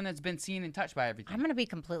want the one that's been seen and touched by everything? I'm going to be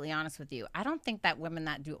completely honest with you. I don't think that women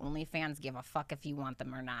that do OnlyFans give a fuck if you want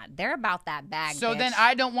them or not. They're about that bag, So bitch. then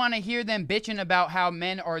I don't want to hear them bitching about how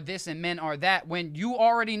men are this and men are that, when you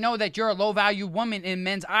already know that you're a low-value woman in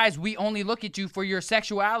men's eyes. We only look at you for your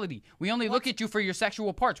sexuality. We only look at you for your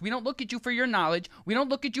sexual parts. We don't look at you for your knowledge. We don't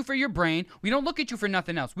look at you for your brain. We don't look at you for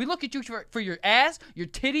nothing else. We look at you for your ass, your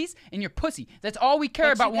titties, and your pussy. That's all we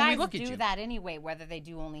care about when we look at you. You guys do that anyway, whether they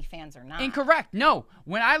do OnlyFans or not. Incorrect. No.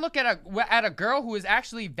 When I look at a girl who is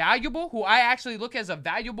actually valuable, who I actually look as a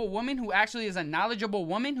valuable woman, who actually is a knowledgeable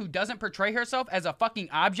woman, who doesn't portray herself as a fucking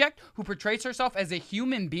object, who portrays herself as a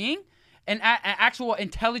human being, an actual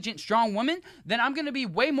intelligent, strong woman, then I'm going to be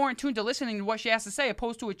way more in tune to listening to what she has to say,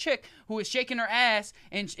 opposed to a chick who is shaking her ass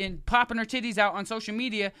and popping her titties out on social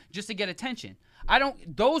media just to get attention.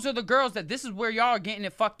 Those are the girls that this is where y'all are getting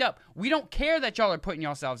it fucked up. We don't care that y'all are putting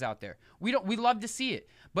yourselves out there. We love to see it.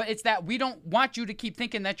 But it's that we don't want you to keep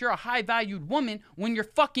thinking that you're a high-valued woman when you're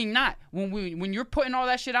fucking not. When you're putting all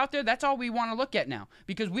that shit out there, that's all we want to look at now.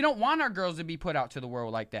 Because we don't want our girls to be put out to the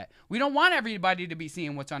world like that. We don't want everybody to be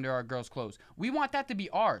seeing what's under our girls' clothes. We want that to be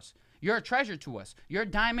ours. You're a treasure to us. You're a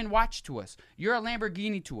diamond watch to us. You're a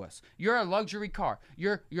Lamborghini to us. You're a luxury car.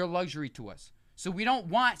 You're luxury to us. So we don't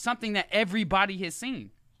want something that everybody has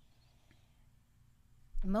seen.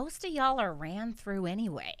 Most of y'all are ran through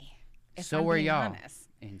anyway. So are y'all.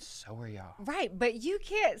 And so are y'all. Right, but you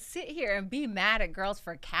can't sit here and be mad at girls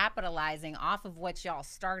for capitalizing off of what y'all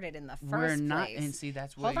started in the first place. We're not, and see,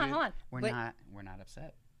 that's what hold on. We're not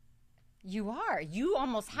upset. You are. You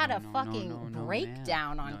almost had a fucking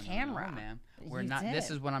breakdown on camera. No, ma'am. We're not.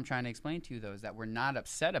 This is what I'm trying to explain to you, though, is that we're not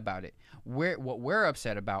upset about it. What we're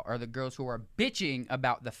upset about are the girls who are bitching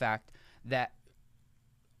about the fact that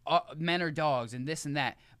men are dogs and this and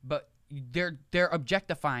that, but they're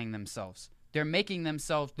objectifying themselves. They're making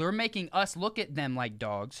us look at them like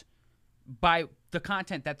dogs by the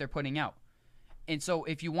content that they're putting out. And so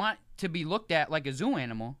if you want to be looked at like a zoo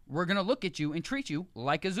animal, we're going to look at you and treat you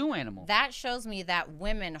like a zoo animal. That shows me that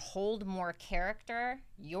women hold more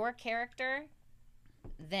your character,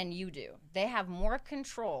 than you do. They have more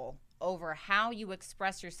control over how you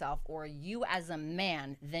express yourself, or you as a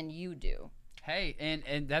man, than you do. Hey,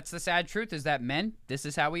 and that's the sad truth is that men, this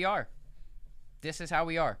is how we are. This is how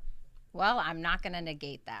we are. Well, I'm not going to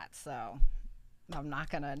negate that, so I'm not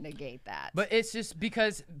going to negate that. But it's just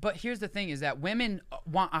because, but here's the thing is that women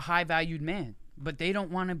want a high-valued man, but they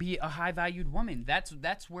don't want to be a high-valued woman.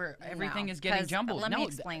 That's where everything is getting jumbled. Let me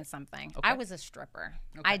explain something. Okay. I was a stripper.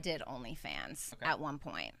 Okay. I did OnlyFans at one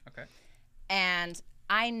point. Okay. And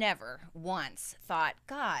I never once thought,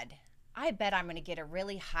 God, I bet I'm going to get a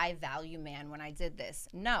really high-value man when I did this.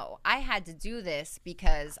 No, I had to do this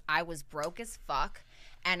because I was broke as fuck.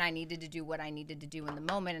 And I needed to do what I needed to do in the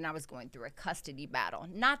moment, and I was going through a custody battle.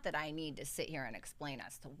 Not that I need to sit here and explain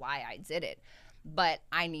as to why I did it, but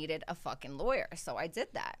I needed a fucking lawyer, so I did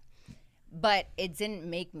that. But it didn't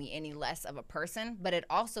make me any less of a person, but it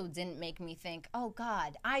also didn't make me think, oh,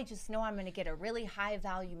 God, I just know I'm going to get a really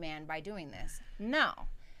high-value man by doing this. No.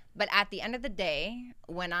 But at the end of the day,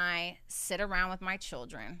 when I sit around with my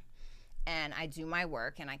children and I do my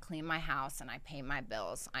work and I clean my house and I pay my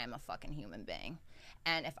bills, I am a fucking human being.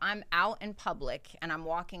 And if I'm out in public and I'm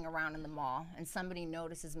walking around in the mall and somebody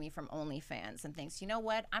notices me from OnlyFans and thinks, you know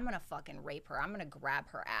what, I'm going to fucking rape her. I'm going to grab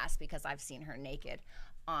her ass because I've seen her naked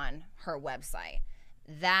on her website.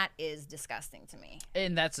 That is disgusting to me.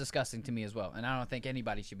 And that's disgusting to me as well. And I don't think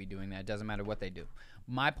anybody should be doing that. It doesn't matter what they do.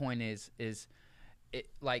 My point is it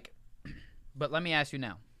like, but let me ask you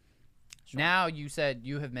now. Sure. Now you said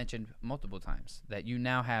you have mentioned multiple times that you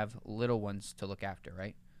now have little ones to look after,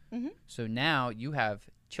 right? Mm-hmm. So now you have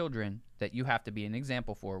children that you have to be an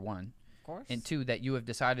example for, one. Of course. And two, that you have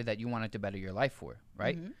decided that you wanted to better your life for,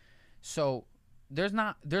 right? Mm-hmm. So there's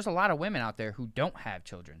a lot of women out there who don't have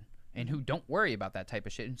children and who don't worry about that type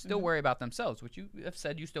of shit and still worry about themselves, which you have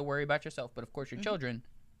said you still worry about yourself. But, of course, your children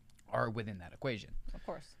are within that equation. Of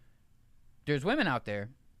course. There's women out there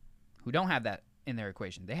who don't have that in their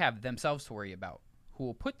equation. They have themselves to worry about, who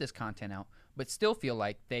will put this content out but still feel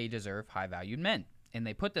like they deserve high-valued men. And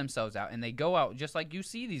they put themselves out and they go out just like you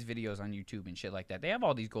see these videos on YouTube and shit like that. They have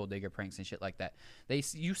all these gold digger pranks and shit like that.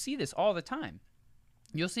 You see this all the time.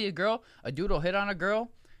 You'll see a dude will hit on a girl.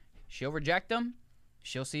 She'll reject him.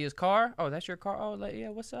 She'll see his car. Oh, that's your car? Oh, like,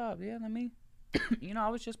 yeah, what's up? Yeah, let me, I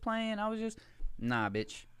was just playing. Nah,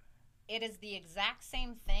 bitch. It is the exact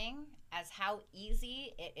same thing as how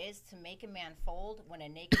easy it is to make a man fold when a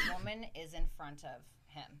naked woman is in front of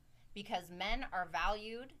him. Because men are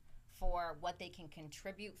valued for what they can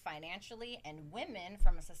contribute financially, and women,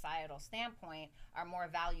 from a societal standpoint, are more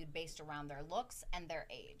valued based around their looks and their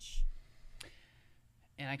age.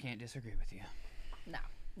 And I can't disagree with you. No,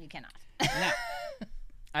 you cannot. Now,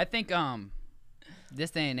 I think this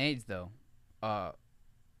day and age, though,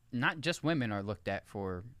 not just women are looked at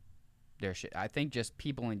for their shit. I think just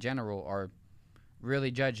people in general are really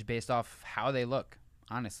judged based off how they look,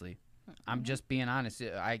 honestly. I'm just being honest.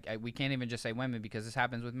 We can't even just say women because this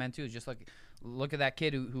happens with men too. Just look at that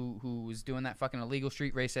kid who was doing that fucking illegal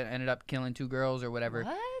street race that ended up killing 2 girls or whatever.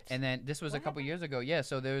 What? And then this was a couple years ago. Yeah,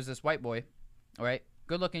 so there was this white boy, all right,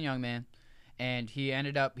 good-looking young man, and he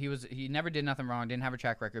ended up he never did nothing wrong, didn't have a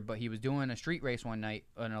track record, but he was doing a street race one night,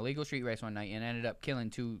 an illegal street race one night, and ended up killing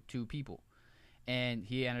two people. And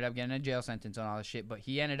he ended up getting a jail sentence on all this shit, but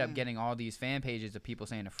he ended up getting all these fan pages of people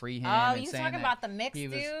saying to free him. Oh, you talking about the mixed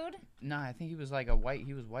dude? No, I think he was like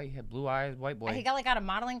he was white, he had blue eyes, white boy. He got a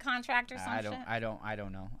modeling contract or something. I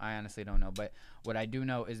don't know. I honestly don't know. But what I do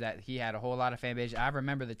know is that he had a whole lot of fan pages. I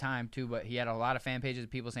remember the time too, but he had a lot of fan pages of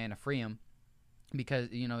people saying to free him. Because,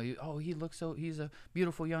 he looks he's a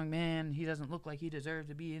beautiful young man. He doesn't look like he deserves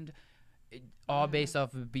to be in, all based off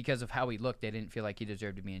because of how he looked. They didn't feel like he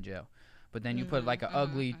deserved to be in jail. But then you put like an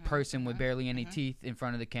ugly person with barely any teeth in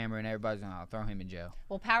front of the camera and everybody's going to throw him in jail.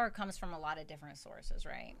 Well, power comes from a lot of different sources,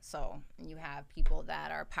 right? So you have people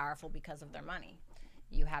that are powerful because of their money.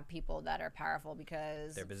 You have people that are powerful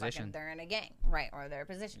because their position. They're in a gang, right? Or their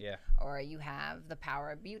position. Yeah. Or you have the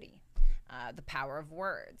power of beauty. The power of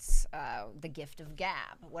words, the gift of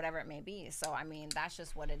gab, whatever it may be. So, I mean, that's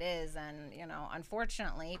just what it is. And,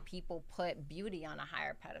 unfortunately, people put beauty on a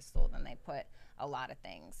higher pedestal than they put a lot of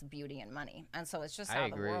things, beauty and money. And so it's just how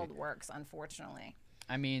the world works, unfortunately.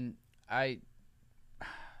 I mean,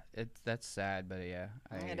 that's sad, but yeah.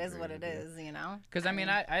 It is what it is, Because, I mean,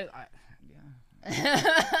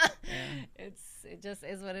 it just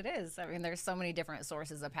is what it is. I mean, there's so many different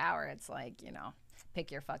sources of power. It's like, pick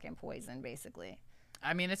your fucking poison, basically.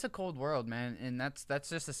 I mean, it's a cold world, man, and that's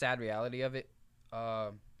just the sad reality of it.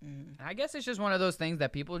 I guess it's just one of those things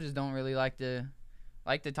that people just don't really like to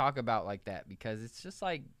talk about like that, because it's just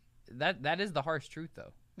like that is the harsh truth,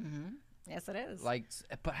 though. Yes, it is.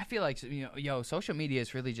 But I feel like social media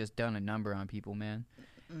has really just done a number on people, man.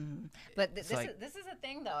 But this like, is the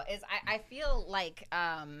thing though, is I feel like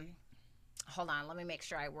hold on, let me make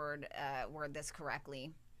sure I word this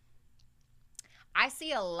correctly. I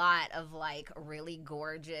see a lot of like really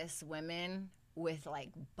gorgeous women with like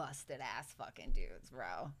busted ass fucking dudes,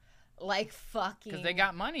 bro. Like fucking, because they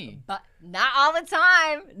got money. But not all the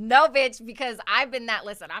time. No, bitch, because I've been that.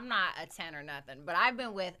 Listen, I'm not a 10 or nothing, but I've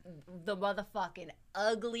been with the motherfucking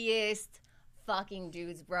ugliest fucking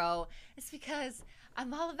dudes, bro. It's because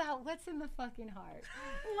I'm all about what's in the fucking heart.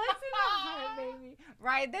 What's in the heart, baby?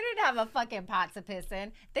 Right? They didn't have a fucking pot to piss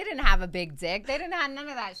in. They didn't have a big dick. They didn't have none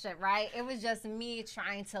of that shit, right? It was just me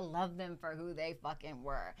trying to love them for who they fucking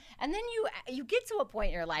were. And then you get to a point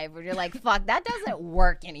in your life where you're like, fuck, that doesn't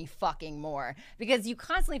work any fucking more. Because you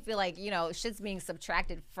constantly feel like, you know, shit's being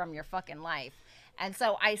subtracted from your fucking life. And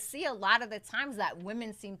so I see a lot of the times that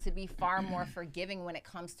women seem to be far more forgiving when it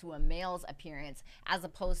comes to a male's appearance, as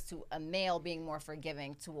opposed to a male being more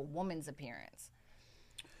forgiving to a woman's appearance.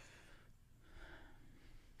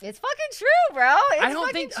 It's fucking true, bro. It's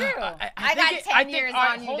fucking true. I got 10 years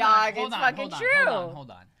on you, dog. It's fucking true.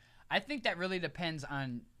 Hold on. I think that really depends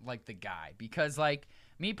on, like, the guy. Because, like,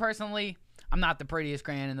 me personally, I'm not the prettiest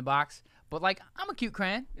crayon in the box. But, like, I'm a cute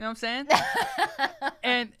crayon. You know what I'm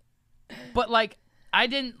saying? But, like, I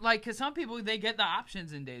didn't, like, because some people, they get the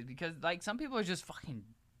options in days. Because, like, some people are just fucking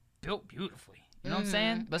built beautifully. You know what I'm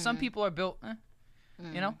saying? But some people are built,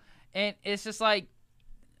 you know? And it's just like,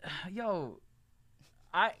 yo,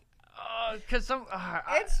 because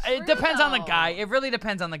it depends on the guy. It really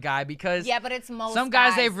depends on the guy, because but it's most some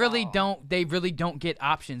guys they really don't get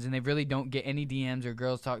options, and they really don't get any DMs or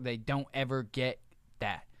girls talk. They don't ever get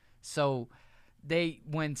that. So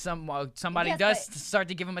when somebody does start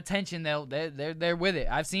to give them attention, they're with it.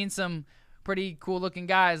 I've seen some pretty cool looking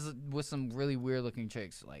guys with some really weird looking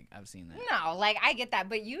chicks. Like, I've seen that. No, like, I get that,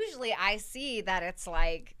 but usually I see that it's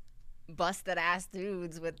like busted ass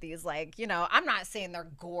dudes with these, like, you know, I'm not saying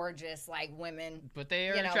they're gorgeous like women, but they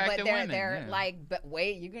are, you know, attractive but women. They're like, but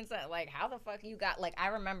wait, you can say, like, how the fuck you got, like, I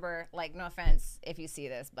remember, like, no offense if you see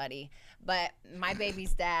this, buddy, but my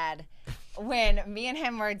baby's dad, when me and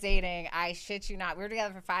him were dating, I shit you not, we were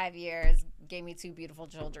together for 5 years, gave me 2 beautiful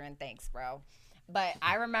children, thanks, bro. But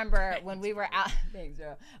I remember when we were out, thanks,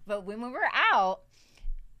 bro. But when we were out,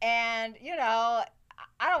 and, you know,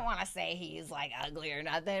 I don't want to say he's like ugly or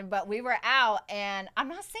nothing, but we were out, and I'm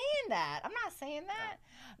not saying that.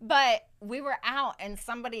 But we were out, and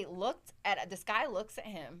somebody looked at, this guy looks at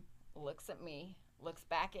him, looks at me, looks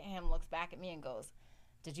back at him, looks back at me, and goes,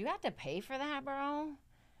 "Did you have to pay for that, bro?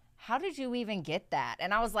 How did you even get that?"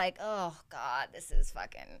 And I was like, oh God, this is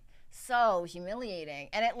fucking so humiliating.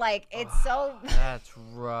 And it's so that's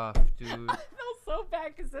rough, dude. I feel so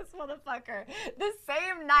bad because this motherfucker, the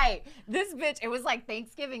same night, this bitch, it was like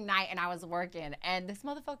Thanksgiving night, and I was working, and this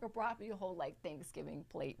motherfucker brought me a whole like Thanksgiving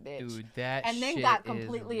plate, bitch. Dude, that and then shit got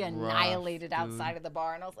completely annihilated rough, outside of the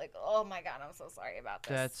bar, and I was like, oh my God, I'm so sorry about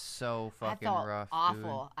this. That's so fucking rough,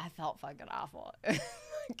 awful. dude. I felt fucking awful.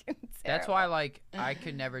 That's why, like, I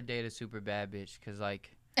could never date a super bad bitch, because, like,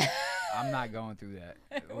 I'm not going through that.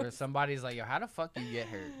 Where somebody's like, yo, how the fuck you get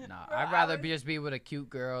hurt? Nah, bro, I'd rather just be with a cute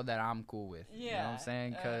girl that I'm cool with. Yeah. You know what I'm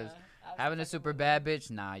saying? Because having a super bad bitch,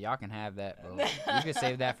 nah, y'all can have that, bro. You can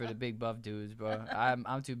save that for the big buff dudes, bro.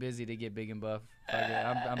 I'm too busy to get big and buff.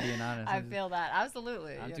 I'm being honest. I feel that.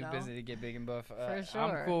 Absolutely. I'm too busy to get big and buff. For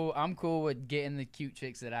sure. I'm cool with getting the cute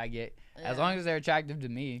chicks that I get, as long as they're attractive to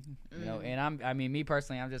me, you know. And I mean, me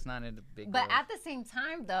personally, I'm just not into big girls. But at the same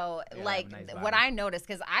time, though, like, what I noticed,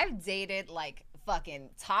 because I've dated, like, fucking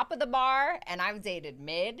top of the bar, and I've dated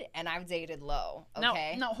mid, and I've dated low,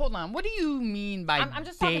 okay? No, hold on. What do you mean by I'm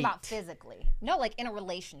just talking about physically. No, like, in a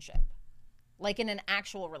relationship. Like, in an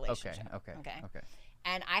actual relationship. Okay.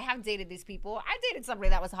 And I have dated these people. I dated somebody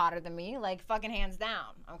that was hotter than me, like, fucking hands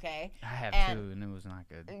down, okay? I have too, and it was not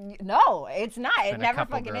good. No, it's not. It never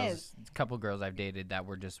fucking is. A couple girls I've dated that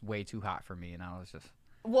were just way too hot for me, and I was just...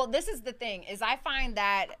 Well, this is the thing, is I find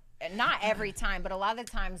that, not every time, but a lot of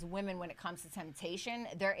the times women, when it comes to temptation,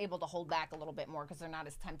 they're able to hold back a little bit more because they're not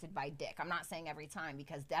as tempted by dick. I'm not saying every time,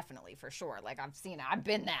 because definitely, for sure. Like, I've seen it. I've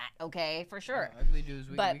been that, okay? For sure. Ugly dudes,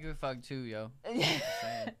 we can fuck too, yo.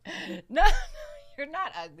 No, you're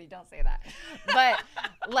not ugly. Don't say that. But,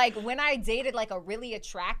 like, when I dated, like, a really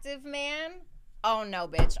attractive man, oh, no,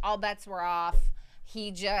 bitch. All bets were off.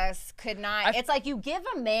 He just could not. It's like you give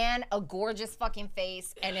a man a gorgeous fucking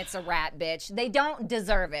face and it's a rat, bitch. They don't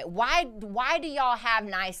deserve it. Why do y'all have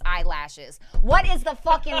nice eyelashes? What is the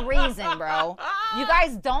fucking reason, bro? You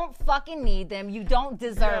guys don't fucking need them. You don't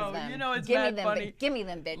deserve them. You know, it's give mad me them. funny. Give me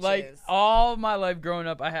them, bitches. Like, all my life growing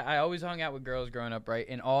up, I always hung out with girls growing up, right?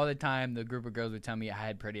 And all the time, the group of girls would tell me I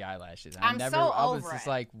had pretty eyelashes. I was just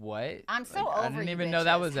like, what? I'm so like, over I didn't you even bitches know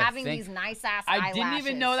that was a having thing. these nice ass eyelashes. I didn't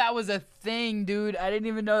even know that was a thing, dude. I didn't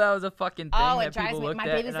even know that was a fucking thing. Oh, that it drives people me. looked My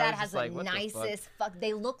at, baby's and I dad was has just the like, what the nicest fuck.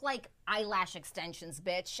 They look like eyelash extensions,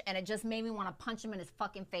 bitch, and it just made me want to punch him in his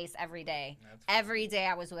fucking face every day. Every day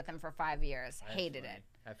I was with him for 5 years. Hated it.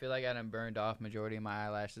 I feel like I done burned off majority of my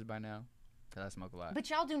eyelashes by now. Cause I smoke a lot. But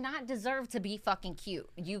y'all do not deserve to be fucking cute.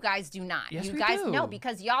 You guys do not. Yes, you we guys do. know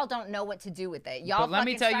because y'all don't know what to do with it. Y'all But let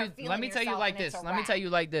me tell fucking you. start Let me tell you feeling like yourself this. and Let me it's a tell you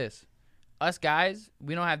wrap. like this. Us guys,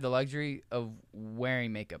 we don't have the luxury of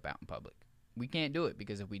wearing makeup out in public. We can't do it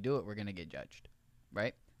because if we do it, we're gonna get judged,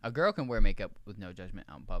 right? A girl can wear makeup with no judgment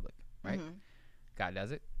out in public, right? God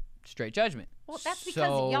does it, straight judgment. Well, that's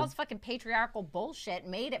because y'all's fucking patriarchal bullshit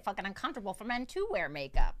made it fucking uncomfortable for men to wear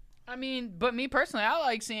makeup. I mean, but me personally, I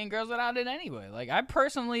like seeing girls without it anyway. Like, I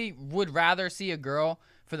personally would rather see a girl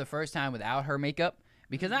for the first time without her makeup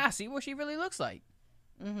because I see what she really looks like.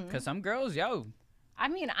 Because some girls, I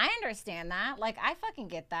mean, I understand that. Like, I fucking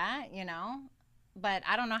get that, you know? But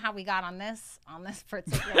I don't know how we got on this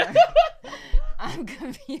particular. I'm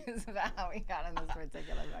confused about how we got on this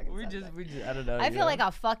particular fucking subject. we just, I don't know. I feel like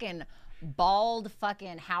a fucking bald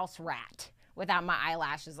fucking house rat without my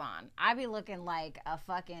eyelashes on. I be looking like a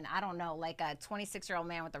fucking, I don't know, like a 26-year-old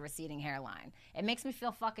man with a receding hairline. It makes me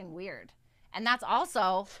feel fucking weird. And that's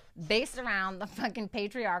also based around the fucking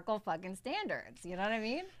patriarchal fucking standards. You know what I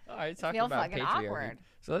mean? All right, talk feel about fucking patriarchy. awkward.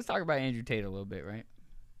 So let's talk about Andrew Tate a little bit, right?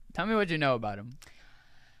 Tell me what you know about him.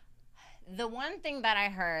 The one thing that I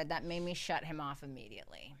heard that made me shut him off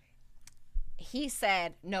immediately. He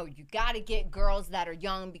said, no, you got to get girls that are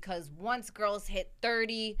young because once girls hit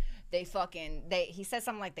 30, he said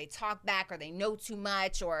something like they talk back or they know too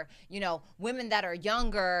much or, you know, women that are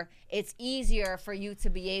younger, it's easier for you to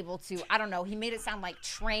be able to, I don't know, he made it sound like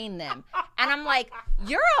train them. And I'm like,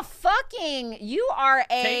 you are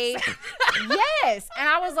a, yes. And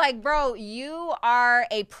I was like, bro, you are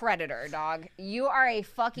a predator, dog. You are a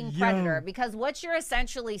fucking predator because what you're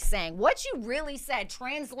essentially saying, what you really said,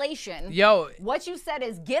 translation, what you said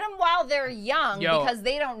is get them while they're young because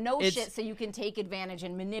they don't know shit so you can take advantage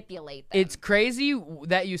and manipulate them. It's crazy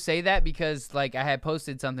that you say that because, like, I had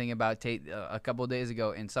posted something about Tate a couple days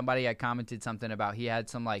ago and somebody had commented something about he had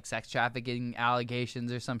some, like, sex trafficking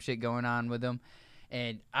allegations or some shit going on with him.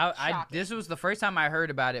 And this was the first time I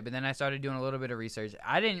heard about it, but then I started doing a little bit of research.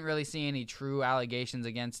 I didn't really see any true allegations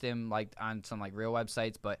against him, like, on some, like, real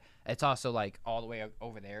websites, but it's also, like, all the way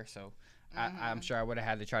over there, so I'm sure I would have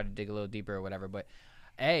had to try to dig a little deeper or whatever. But,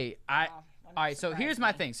 hey, all right, so here's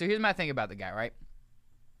my thing. So here's my thing about the guy, right?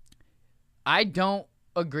 I don't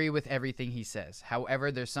agree with everything he says.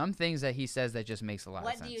 However, there's some things that he says that just makes a lot of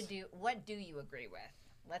sense. What do you agree with?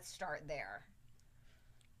 Let's start there.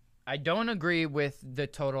 I don't agree with the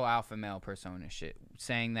total alpha male persona shit,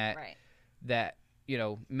 saying that you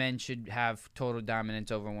know, men should have total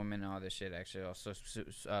dominance over women and all this shit. Actually, also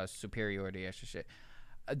superiority, extra shit.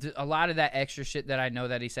 A lot of that extra shit that I know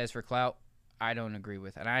that he says for clout, I don't agree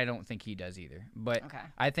with, and I don't think he does either. But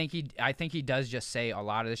I think he does just say a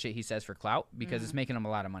lot of the shit he says for clout because it's making him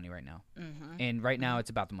a lot of money right now. And right now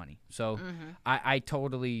it's about the money. So I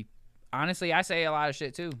totally, honestly, I say a lot of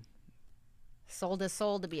shit too. Sold his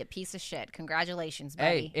soul to be a piece of shit. Congratulations,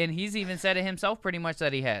 buddy. Hey, and he's even said it himself pretty much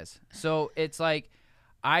that he has. So it's like,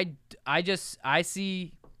 I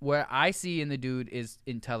see where I see in the dude is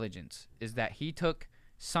intelligence, is that he took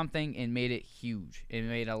something and made it huge and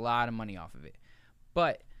made a lot of money off of it.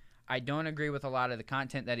 But I don't agree with a lot of the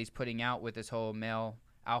content that he's putting out with this whole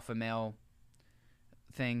alpha male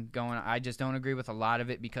thing going on. I just don't agree with a lot of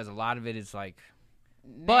it because a lot of it is like,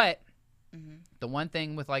 but the one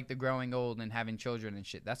thing with like the growing old and having children and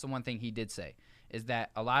shit, that's the one thing he did say, is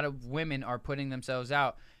that a lot of women are putting themselves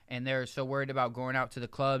out and they're so worried about going out to the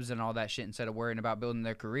clubs and all that shit instead of worrying about building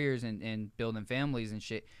their careers and building families and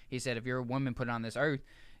shit. He said, if you're a woman put on this earth,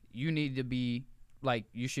 you need to be, like,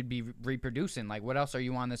 you should be reproducing. Like, what else are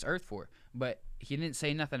you on this earth for? But he didn't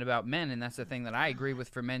say nothing about men, and that's the thing that I agree with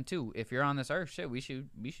for men, too. If you're on this earth, shit, we should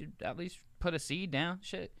at least put a seed down,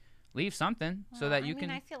 shit. Leave something so that you can.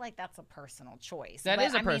 I feel like that's a personal choice. That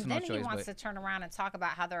is a personal choice. Then he wants to turn around and talk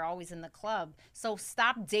about how they're always in the club. So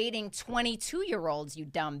stop dating 22-year-olds, you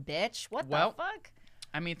dumb bitch. What the fuck?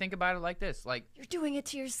 I mean, think about it like this. Like, you're doing it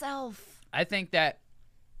to yourself. I think that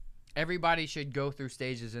everybody should go through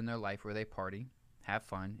stages in their life where they party, have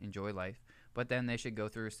fun, enjoy life, but then they should go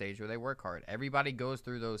through a stage where they work hard. Everybody goes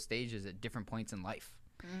through those stages at different points in life.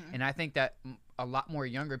 And I think that a lot more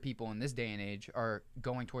younger people in this day and age are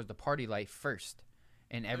going towards the party life first.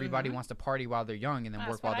 And everybody wants to party while they're young and then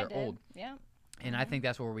work while they're old. Yeah. And I think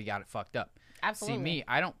that's where we got it fucked up. Absolutely. See, me,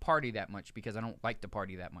 I don't party that much because I don't like to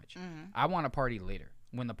party that much. I want to party later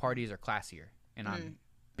when the parties are classier and on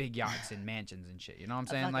big yachts and mansions and shit. You know what I'm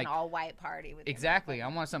saying? Like an all-white party. With exactly. I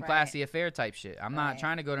want some classy affair type shit. I'm not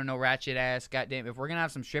trying to go to no ratchet ass goddamn. If we're going to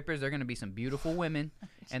have some strippers, they're going to be some beautiful women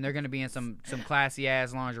and they're going to be in some classy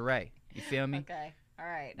ass lingerie. You feel me? Okay. All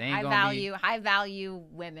right. They ain't high value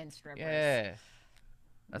women strippers. Yeah.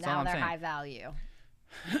 That's all I'm saying. Now they're high value.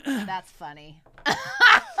 That's funny.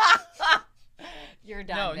 You're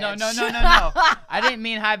done. No. I didn't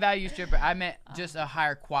mean high value stripper. I meant just a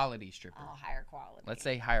higher quality stripper. Oh, higher quality. Let's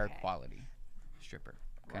say higher quality stripper.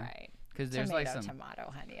 Okay? Right. Because there's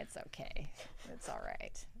Tomato, honey. It's okay. It's all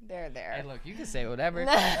right. They're there. Hey, look, you can say whatever.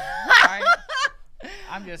 Right?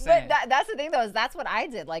 I'm just saying. But that's the thing, though, is that's what I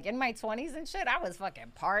did. Like, in my 20s and shit, I was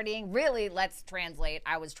fucking partying. Really, let's translate.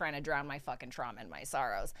 I was trying to drown my fucking trauma and my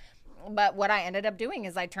sorrows. But what I ended up doing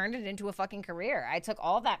is I turned it into a fucking career. I took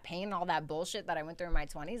all that pain, all that bullshit that I went through in my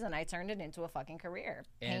 20s, and I turned it into a fucking career.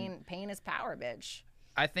 Pain is power, bitch.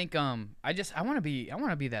 I think I want to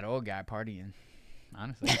be that old guy partying,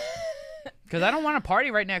 honestly. Because I don't want to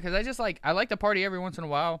party right now. Because I like to party every once in a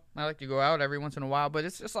while. I like to go out every once in a while. But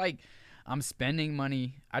it's just like I'm spending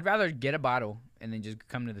money. I'd rather get a bottle and then just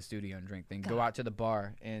come to the studio and drink than go out to the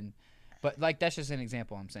bar. But like that's just an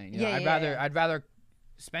example I'm saying. You know, I'd rather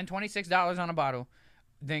spend $26 on a bottle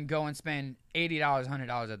than go and spend $80,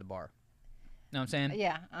 $100 at the bar. You know what I'm saying?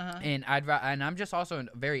 Yeah. And I'm just also a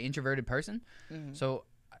very introverted person. So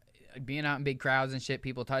being out in big crowds and shit,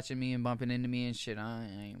 people touching me and bumping into me and shit, I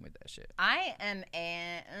ain't with that shit. I'm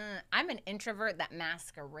an introvert that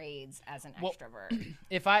masquerades as an extrovert.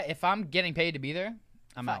 If I'm getting paid to be there,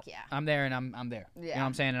 I'm out. Yeah. I'm there and I'm there. Yeah. You know what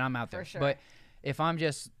I'm saying? And I'm out there. For sure. But if I'm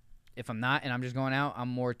not and I'm just going out, I'm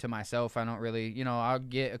more to myself. I don't really, I'll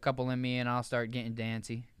get a couple in me and I'll start getting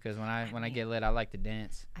dancey. Because when I get lit, I like to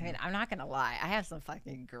dance. I mean, I'm not going to lie. I have some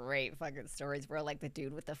fucking great fucking stories where, like, the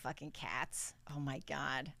dude with the fucking cats. Oh, my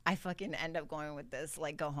God. I fucking end up going with this,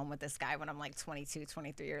 like, go home with this guy when I'm, like, 22,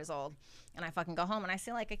 23 years old. And I fucking go home and I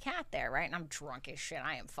see, like, a cat there, right? And I'm drunk as shit.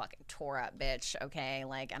 I am fucking tore up, bitch, okay?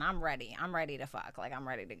 Like, and I'm ready. I'm ready to fuck. Like, I'm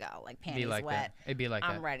ready to go. Like, panties wet. It'd be like that.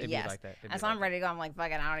 I'm ready, It'd yes. be like that. And so I'm ready to go. I'm like, fuck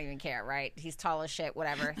it, I don't even care, right? He's tall as shit,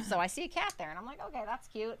 whatever. So I see a cat there and I'm like, okay, that's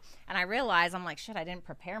cute. And I realize, I'm like, shit, I didn't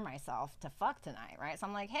prepare myself to fuck tonight, right? So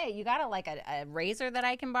I'm like, hey, you got a razor that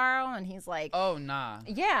I can borrow? And he's like, oh, nah.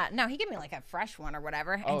 Yeah, no, he gave me like a fresh one or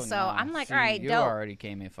whatever. Oh, and so nah. I'm like, See, all right, you dope. already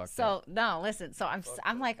came in fucked up. So no, listen. So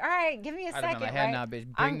I'm like, all right, give me a second, like, right? Nah, bitch,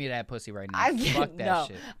 bring me that pussy right now. Fuck that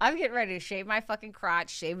shit. I'm getting ready to shave my fucking crotch,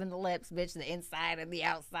 shaving the lips, bitch, the inside and the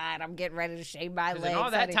outside. I'm getting ready to shave my legs. And all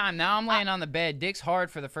that time, now I'm laying on the bed. Dick's hard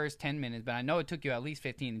for the first 10 minutes, but I know it took you at least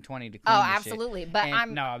 15 and 20 to clean Oh, this absolutely. Shit. But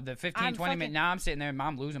and the 15, 20 minutes. Now I'm sitting there,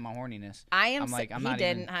 I'm losing my horniness. He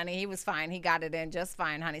didn't, honey. He was fine. He got it in just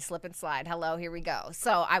fine, honey. Slip and slide. Hello, here we go.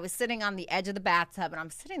 So I was sitting on the edge of the bathtub, and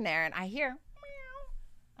I'm sitting there, and I hear meow.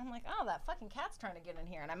 I'm like, oh, that fucking cat's trying to get in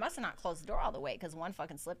here. And I must have not closed the door all the way because one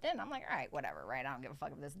fucking slipped in. I'm like, all right, whatever, right? I don't give a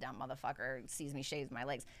fuck if this dumb motherfucker sees me shaves my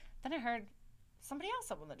legs. Then I heard somebody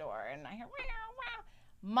else open the door, and I heard meow, meow.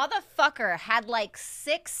 Motherfucker had like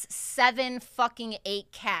 6, 7, fucking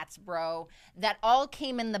 8 cats, bro, that all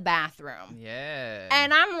came in the bathroom. Yeah.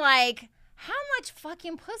 And I'm like, how much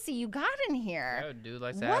fucking pussy you got in here? Yo, dude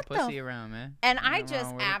likes to have pussy around, man. And I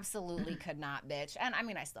just absolutely could not, bitch. And I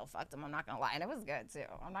mean, I still fucked him. I'm not gonna lie, and it was good too.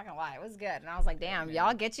 I'm not gonna lie, it was good. And I was like, damn,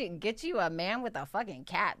 y'all get you a man with a fucking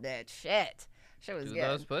cat, bitch. Shit was dude good.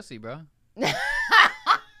 loves pussy, bro.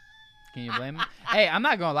 Can you blame me? Hey, I'm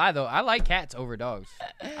not gonna lie though. I like cats over dogs.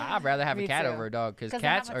 I'd rather have a cat over a dog because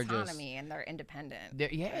cats they have are autonomy and they're independent.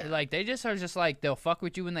 Like they just are just like they'll fuck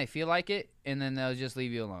with you when they feel like it, and then they'll just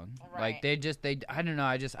leave you alone. Right. Like I don't know.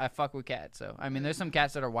 I fuck with cats. So I mean, there's some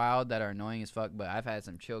cats that are wild that are annoying as fuck, but I've had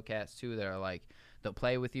some chill cats too that are like they'll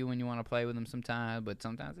play with you when you want to play with them sometimes, but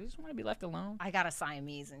sometimes they just want to be left alone. I got a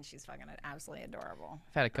Siamese and she's fucking absolutely adorable.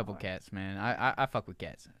 I've had a couple cats, man. I fuck with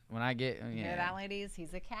cats. When I get You hear that, ladies?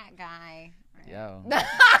 He's a cat guy. Right? Yo.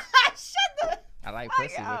 I like fuck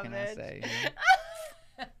pussy. up, What can I say?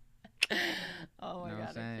 Oh my know god,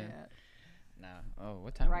 what I'm I can't. No. Oh,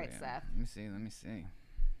 what time? Right, are we at? Seth. Let me see.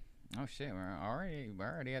 Oh shit, we're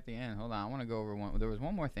already at the end. Hold on, I want to go over one. There was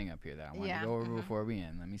one more thing up here that I wanted to go over before we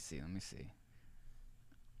end. Let me see.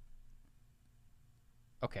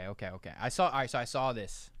 Okay. I saw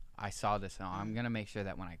this. I saw this. I'm going to make sure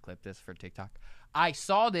that when I clip this for TikTok. I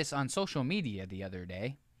saw this on social media the other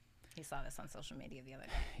day. He saw this on social media the other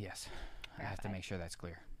day. Yes. I have to make sure that's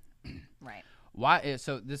clear. Right. Why?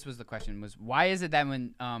 So this was the question: was why is it that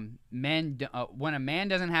when when a man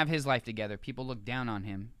doesn't have his life together, people look down on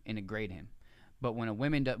him and degrade him, but when a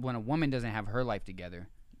woman doesn't have her life together,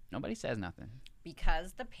 nobody says nothing.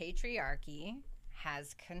 Because the patriarchy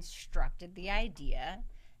has constructed the idea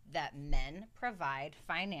that men provide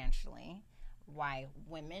financially, why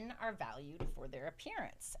women are valued for their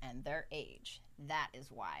appearance and their age. That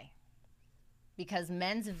is why. Because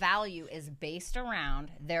men's value is based around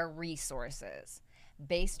their resources,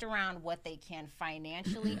 based around what they can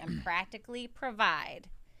financially and practically provide.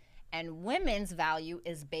 And women's value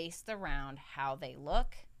is based around how they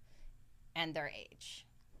look and their age.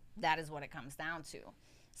 That is what it comes down to.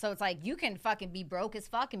 So it's like you can fucking be broke as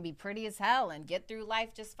fuck and be pretty as hell and get through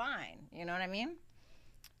life just fine. You know what I mean?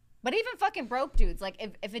 But even fucking broke dudes, like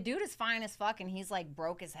if a dude is fine as fuck and he's like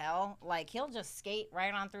broke as hell, like he'll just skate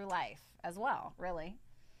right on through life as well, really.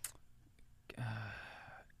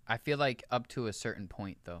 I feel like up to a certain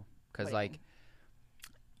point though, because like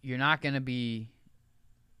you're not gonna be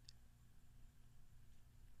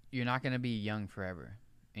young forever,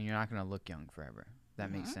 and you're not gonna look young forever.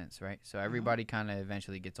 That makes sense, right? So everybody kind of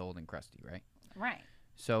eventually gets old and crusty, right? Right.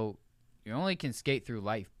 So you only can skate through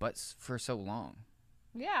life, but for so long.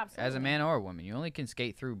 Yeah, absolutely. As a man or a woman, you only can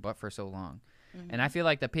skate through, but for so long. And I feel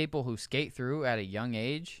like the people who skate through at a young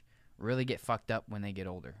age really get fucked up when they get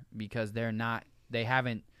older, because they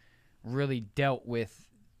haven't really dealt with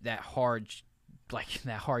that hard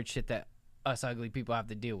shit that us ugly people have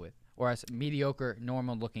to deal with, or us mediocre,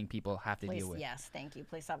 normal-looking people have to deal with. Yes, thank you.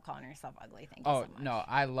 Please stop calling yourself ugly. Thank you so much. Oh, no,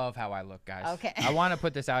 I love how I look, guys. Okay. I want to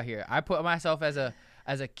put this out here. I put myself as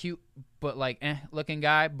a cute but like looking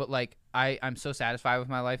guy, but like I'm so satisfied with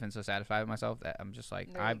my life and so satisfied with myself that I'm just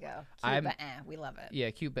like there you go. Cute but we love it. Yeah,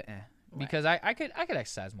 cute but because I could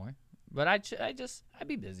exercise more, but I'd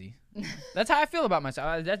be busy. That's how I feel about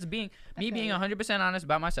myself. That's being 100% honest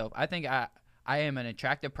about myself. I think I am an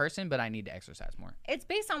attractive person, but I need to exercise more. It's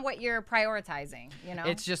based on what you're prioritizing, you know?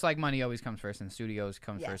 It's just like money always comes first and studios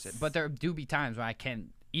comes first. But there do be times when I can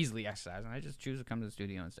easily exercise, and I just choose to come to the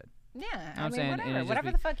studio instead. Yeah, I mean,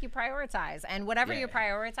 whatever the fuck you prioritize. And whatever you're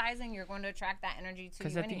prioritizing, you're going to attract that energy to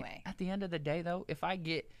you anyway. At the end of the day, though, if I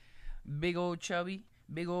get big old chubby,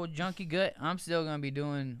 big old junky gut, I'm still going to be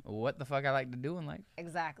doing what the fuck I like to do in life.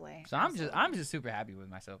 Exactly. So I'm just super happy with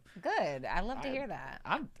myself. Good. I love to hear that.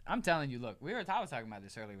 I'm telling you, look, I was talking about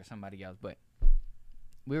this earlier with somebody else, but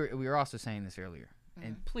we were also saying this earlier.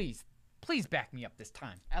 And please back me up this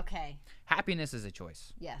time. Okay. Happiness is a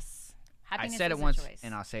choice. Yes. Happiness I said it once,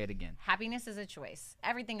 and I'll say it again. Happiness is a choice.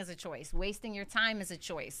 Everything is a choice. Wasting your time is a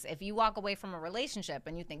choice. If you walk away from a relationship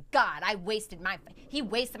and you think, God, he wasted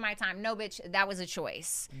my time. No, bitch, that was a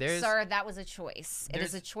choice. Sir, that was a choice. It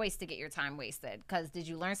is a choice to get your time wasted. Because did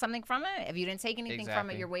you learn something from it? If you didn't take anything from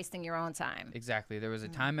it, you're wasting your own time. Exactly. There was a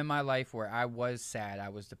time in my life where I was sad. I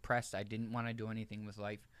was depressed. I didn't want to do anything with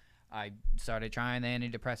life. I started trying the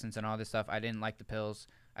antidepressants and all this stuff. I didn't like the pills.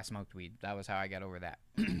 I smoked weed. That was how I got over that.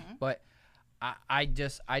 But I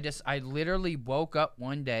literally woke up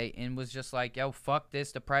one day and was just like, yo, fuck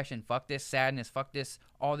this depression, fuck this sadness, fuck this,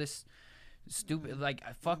 all this stupid, like,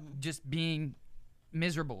 fuck just being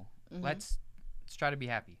miserable. Let's try to be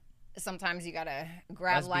happy. Sometimes you gotta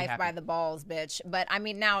grab life by the balls, bitch. But I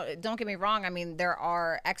mean, now, don't get me wrong. I mean, there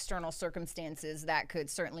are external circumstances that could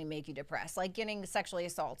certainly make you depressed, like getting sexually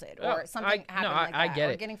assaulted or something happening like that. I get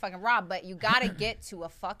it. Or getting fucking robbed. But you gotta get to a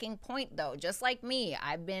fucking point, though. Just like me,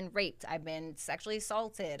 I've been raped, I've been sexually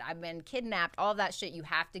assaulted, I've been kidnapped, all that shit. You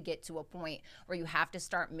have to get to a point where you have to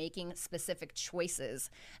start making specific choices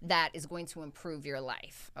that is going to improve your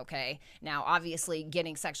life. Okay. Now, obviously,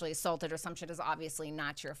 getting sexually assaulted or some shit is obviously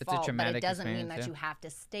not your fault. But it doesn't mean that you have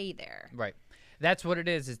to stay there. Right. That's what it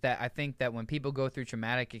is that I think that when people go through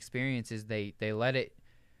traumatic experiences, they let it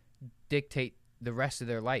dictate the rest of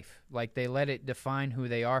their life. Like, they let it define who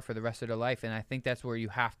they are for the rest of their life. And I think that's where you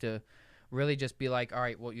have to really just be like, all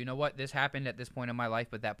right, well, you know what? This happened at this point in my life,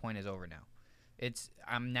 but that point is over now.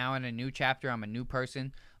 I'm now in a new chapter. I'm a new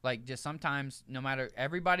person. Like, just sometimes, no matter,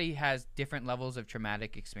 everybody has different levels of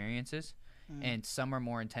traumatic experiences. And some are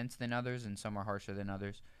more intense than others and some are harsher than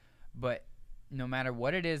others. But no matter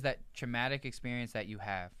what it is, that traumatic experience that you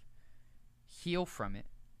have, heal from it,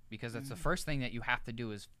 because that's the first thing that you have to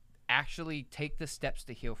do is actually take the steps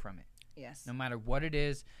to heal from it. Yes. No matter what it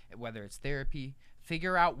is, whether it's therapy,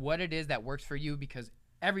 figure out what it is that works for you, because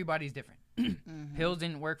everybody's different. Pills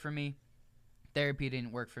didn't work for me. Therapy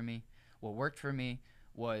didn't work for me. What worked for me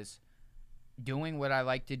was doing what I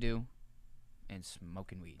like to do and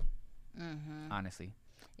smoking weed. Honestly.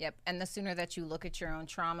 Yep. And the sooner that you look at your own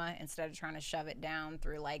trauma instead of trying to shove it down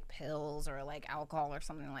through like pills or like alcohol or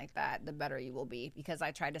something like that, the better you will be. Because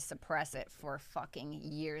I tried to suppress it for fucking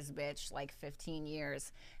years, bitch, like 15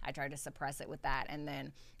 years. I tried to suppress it with that. And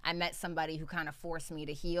then I met somebody who kind of forced me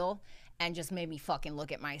to heal and just made me fucking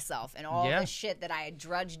look at myself and all the shit that I had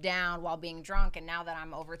drudged down while being drunk. And now that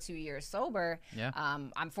I'm over 2 years sober,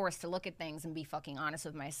 I'm forced to look at things and be fucking honest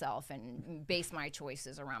with myself and base my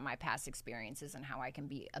choices around my past experiences and how I can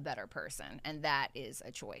be a better person. And that is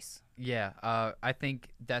a choice. Yeah. I think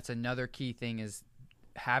that's another key thing is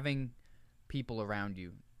having people around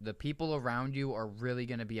you. The people around you are really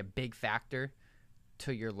going to be a big factor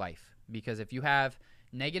to your life. Because if you have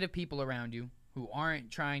negative people around you who aren't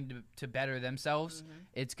trying to better themselves,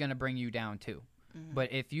 it's going to bring you down too.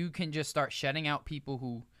 But if you can just start shutting out people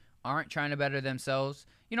who aren't trying to better themselves,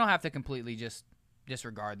 you don't have to completely just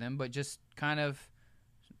disregard them, but just kind of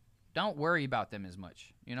don't worry about them as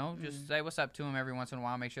much. You know, just say what's up to them every once in a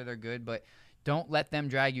while, make sure they're good, but don't let them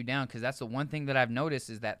drag you down, because that's the one thing that I've noticed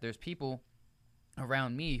is that there's people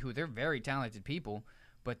around me who they're very talented people,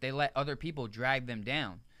 but they let other people drag them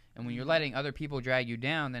down. And when you're letting other people drag you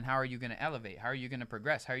down, then how are you going to elevate? How are you going to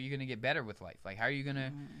progress? How are you going to get better with life? Like, how are you going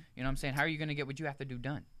to, you know what I'm saying? How are you going to get what you have to do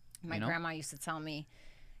done? My grandma used to tell me,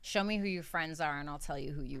 show me who your friends are and I'll tell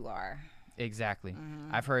you who you are. Exactly.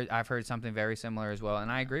 I've heard something very similar as well.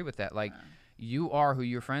 And I agree with that. Like, you are who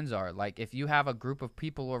your friends are. Like, if you have a group of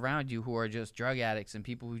people around you who are just drug addicts and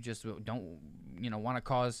people who just don't, want to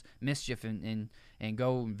cause mischief and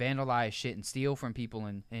go vandalize shit and steal from people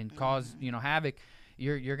and cause, havoc,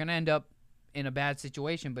 you're going to end up in a bad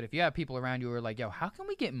situation. But if you have people around you who are like, yo, how can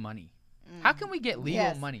we get money? How can we get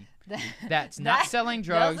legal money? That's not selling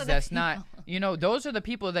drugs. That's not, those are the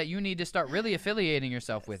people that you need to start really affiliating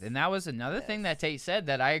yourself with. And that was another thing that Tate said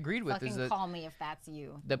that I agreed with. Fucking is that call me if that's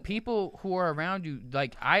you. The people who are around you,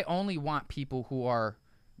 like, I only want people who are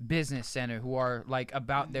business centered, who are like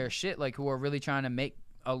about their shit, like who are really trying to make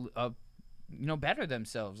a better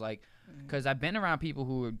themselves. Like, because I've been around people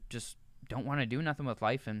who just don't want to do nothing with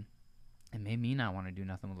life, and it made me not want to do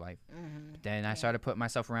nothing with life. But then I started putting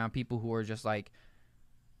myself around people who are just like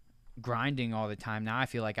grinding all the time. Now I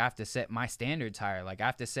feel like I have to set my standards higher. Like, I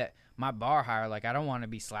have to set my bar higher. Like, I don't want to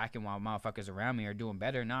be slacking while motherfuckers around me are doing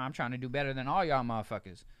better. No, I'm trying to do better than all y'all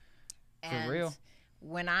motherfuckers. For real.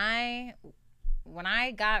 When I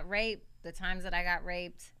got raped, the times that I got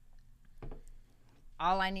raped,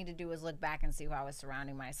 all I need to do is look back and see who I was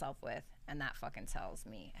surrounding myself with, and that fucking tells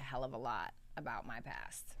me a hell of a lot about my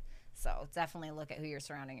past. So definitely look at who you're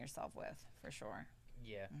surrounding yourself with, for sure.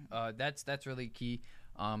 Yeah, that's really key.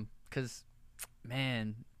 'Cause,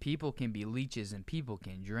 man, people can be leeches and people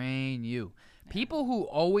can drain you. People who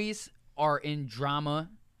always are in drama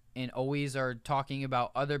and always are talking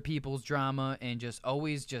about other people's drama and just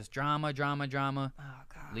always just drama. Oh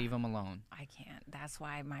God, leave them alone. I can't. That's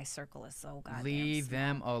why my circle is so goddamn Leave small.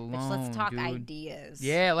 them alone. Bitch, let's talk dude. ideas.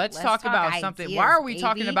 Yeah, let's talk about something. Ideas, Why are we baby?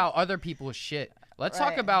 talking about other people's shit? Let's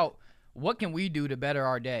talk about what can we do to better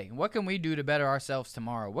our day? What can we do to better ourselves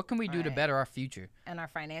tomorrow? What can we do to better our future? And our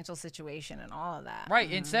financial situation and all of that.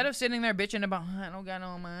 Right. Instead of sitting there bitching about, I don't got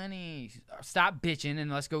no money. Stop bitching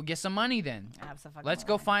and let's go get some money then. Absolutely. Let's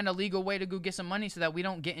go find a legal way to go get some money so that we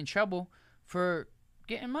don't get in trouble for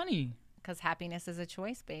getting money. Because happiness is a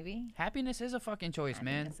choice, baby. Happiness is a fucking choice,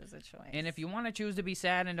 man. Happiness is a choice. And if you want to choose to be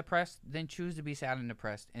sad and depressed, then choose to be sad and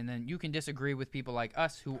depressed. And then you can disagree with people like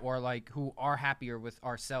us who are happier with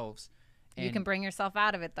ourselves. And you can bring yourself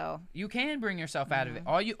out of it, though. You can bring yourself out of it.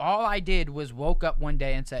 All I did was woke up one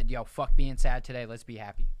day and said, yo, fuck being sad today. Let's be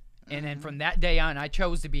happy. And then from that day on, I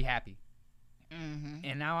chose to be happy.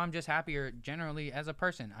 And now I'm just happier generally as a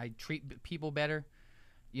person. I treat people better.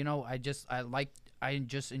 I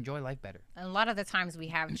just enjoy life better. And a lot of the times we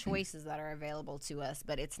have choices that are available to us,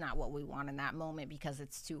 but it's not what we want in that moment because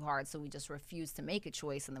it's too hard. So we just refuse to make a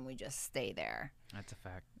choice and then we just stay there. That's a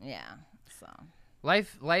fact. Yeah. So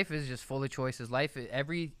life is just full of choices. Life,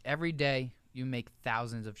 every day you make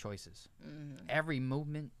thousands of choices. Every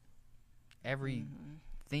movement, every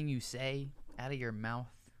thing you say out of your mouth,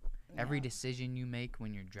 every decision you make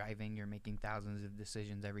when you're driving, you're making thousands of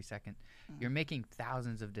decisions every second. You're making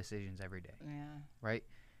thousands of decisions every day. Yeah. Right?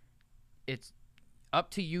 It's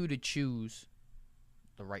up to you to choose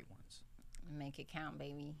the right ones. Make it count,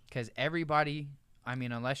 baby. Because everybody,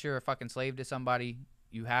 unless you're a fucking slave to somebody,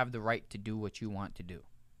 you have the right to do what you want to do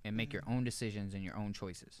and make your own decisions and your own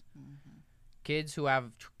choices. Kids who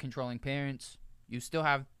have controlling parents, you still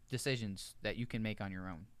have decisions that you can make on your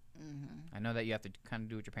own. I know that you have to kind of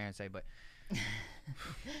do what your parents say, but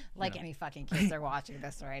Like any fucking kids are watching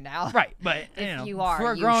this right now. Right, but If you are,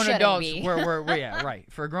 for you grown shouldn't adults, be. we're yeah, right.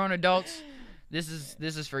 For grown adults, this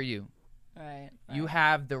is for you. Right. You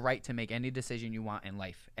have the right to make any decision you want in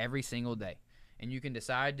life every single day. And you can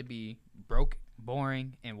decide to be broke,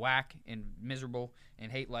 boring, and whack, and miserable,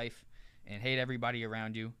 and hate life, and hate everybody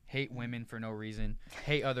around you, hate women for no reason,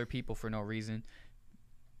 hate other people for no reason.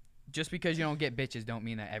 Just because you don't get bitches don't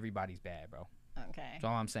mean that everybody's bad, bro. Okay. That's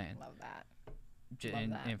all I'm saying. Love that.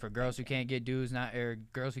 And for girls who can't get dudes, or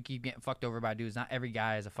girls who keep getting fucked over by dudes, not every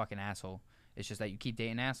guy is a fucking asshole. It's just that you keep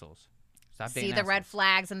dating assholes. Stop dating See the red assholes.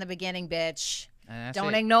 flags in the beginning, bitch. And that's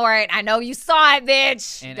Don't it. ignore it. I know you saw it,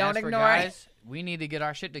 bitch. And Don't as for ignore guys, we need to get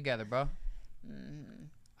our shit together, bro.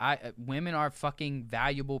 Mm-hmm. Women are fucking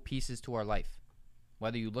valuable pieces to our life.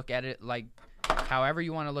 Whether you look at it like however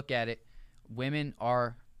you want to look at it, women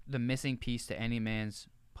are the missing piece to any man's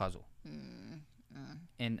puzzle.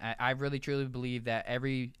 And I really truly believe that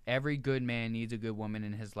every good man needs a good woman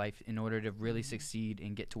in his life in order to really succeed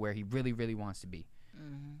and get to where he really, really wants to be.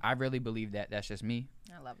 I really believe that. That's just me.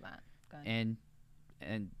 I love that. Good. And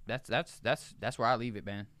that's where I leave it,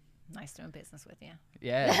 man. Nice doing business with you.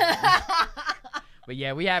 Yeah. But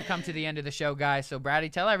yeah, we have come to the end of the show, guys. So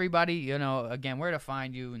Bratty, tell everybody, again, where to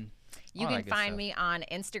find you and you can find me on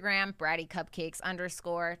Instagram, Bratty Cupcakes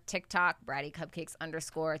 _ TikTok, Bratty Cupcakes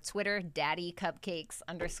 _ Twitter, Daddy Cupcakes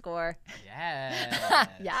 _ Yes.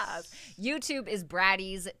 Yes. YouTube is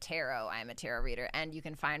Bratty's Tarot. I am a tarot reader, and you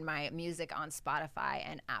can find my music on Spotify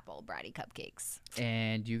and Apple, Bratty Cupcakes.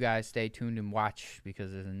 And you guys stay tuned and watch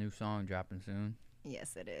because there's a new song dropping soon.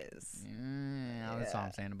 Yes, it is. That's all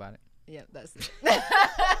I'm saying about it. Yep, that's it.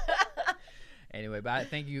 Anyway, but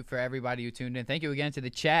thank you for everybody who tuned in. Thank you again to the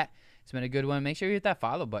chat. It's been a good one. Make sure you hit that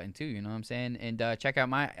follow button too. You know what I'm saying? And check out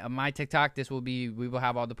my TikTok. We will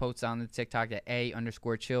have all the posts on the TikTok at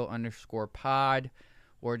A_chill_pod,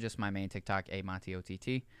 or just my main TikTok, AyeMontie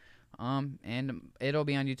OTT. And it'll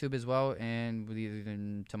be on YouTube as well, and we'll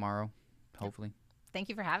either tomorrow, hopefully. Thank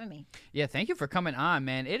you for having me. Yeah, thank you for coming on,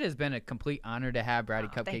 man. It has been a complete honor to have Bratty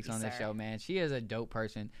Cupcakes on this sir. show, man. She is a dope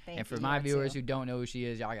person. Thank and for you, my you viewers too. who don't know who she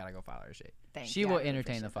is, y'all gotta go follow her shit. Thank She you. I will really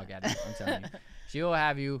entertain the appreciate fuck that. out of you. I'm telling you. She will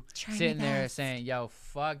have you Try my sitting there best. saying, yo,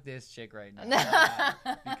 fuck this chick right now.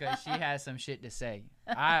 Because she has some shit to say.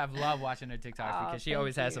 I have loved watching her TikToks because she thank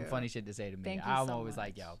always has some you. funny shit to say to me. Thank you I'm so always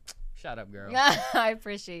like, much. yo, shut up, girl. I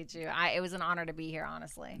appreciate you. It was an honor to be here,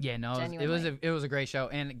 honestly. Yeah, no, it Genuinely. was a great show.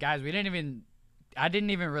 And guys, I didn't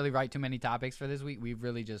even really write too many topics for this week. We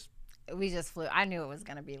really just flew. I knew it was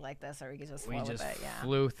gonna be like this, or we could just flow with it. Yeah.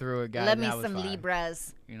 flew through it, guys. Love and me that was some fine.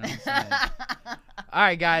 Libras. You know what I'm saying? All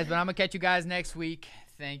right, guys, but I'm gonna catch you guys next week.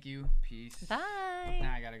 Thank you. Peace. Bye.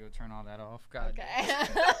 Now I gotta go turn all that off. God. Okay.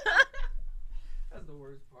 That's the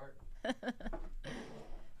worst part.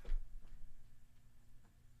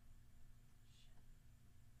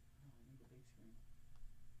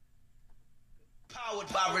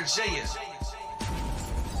 Powered by Virginia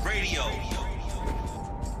Radio.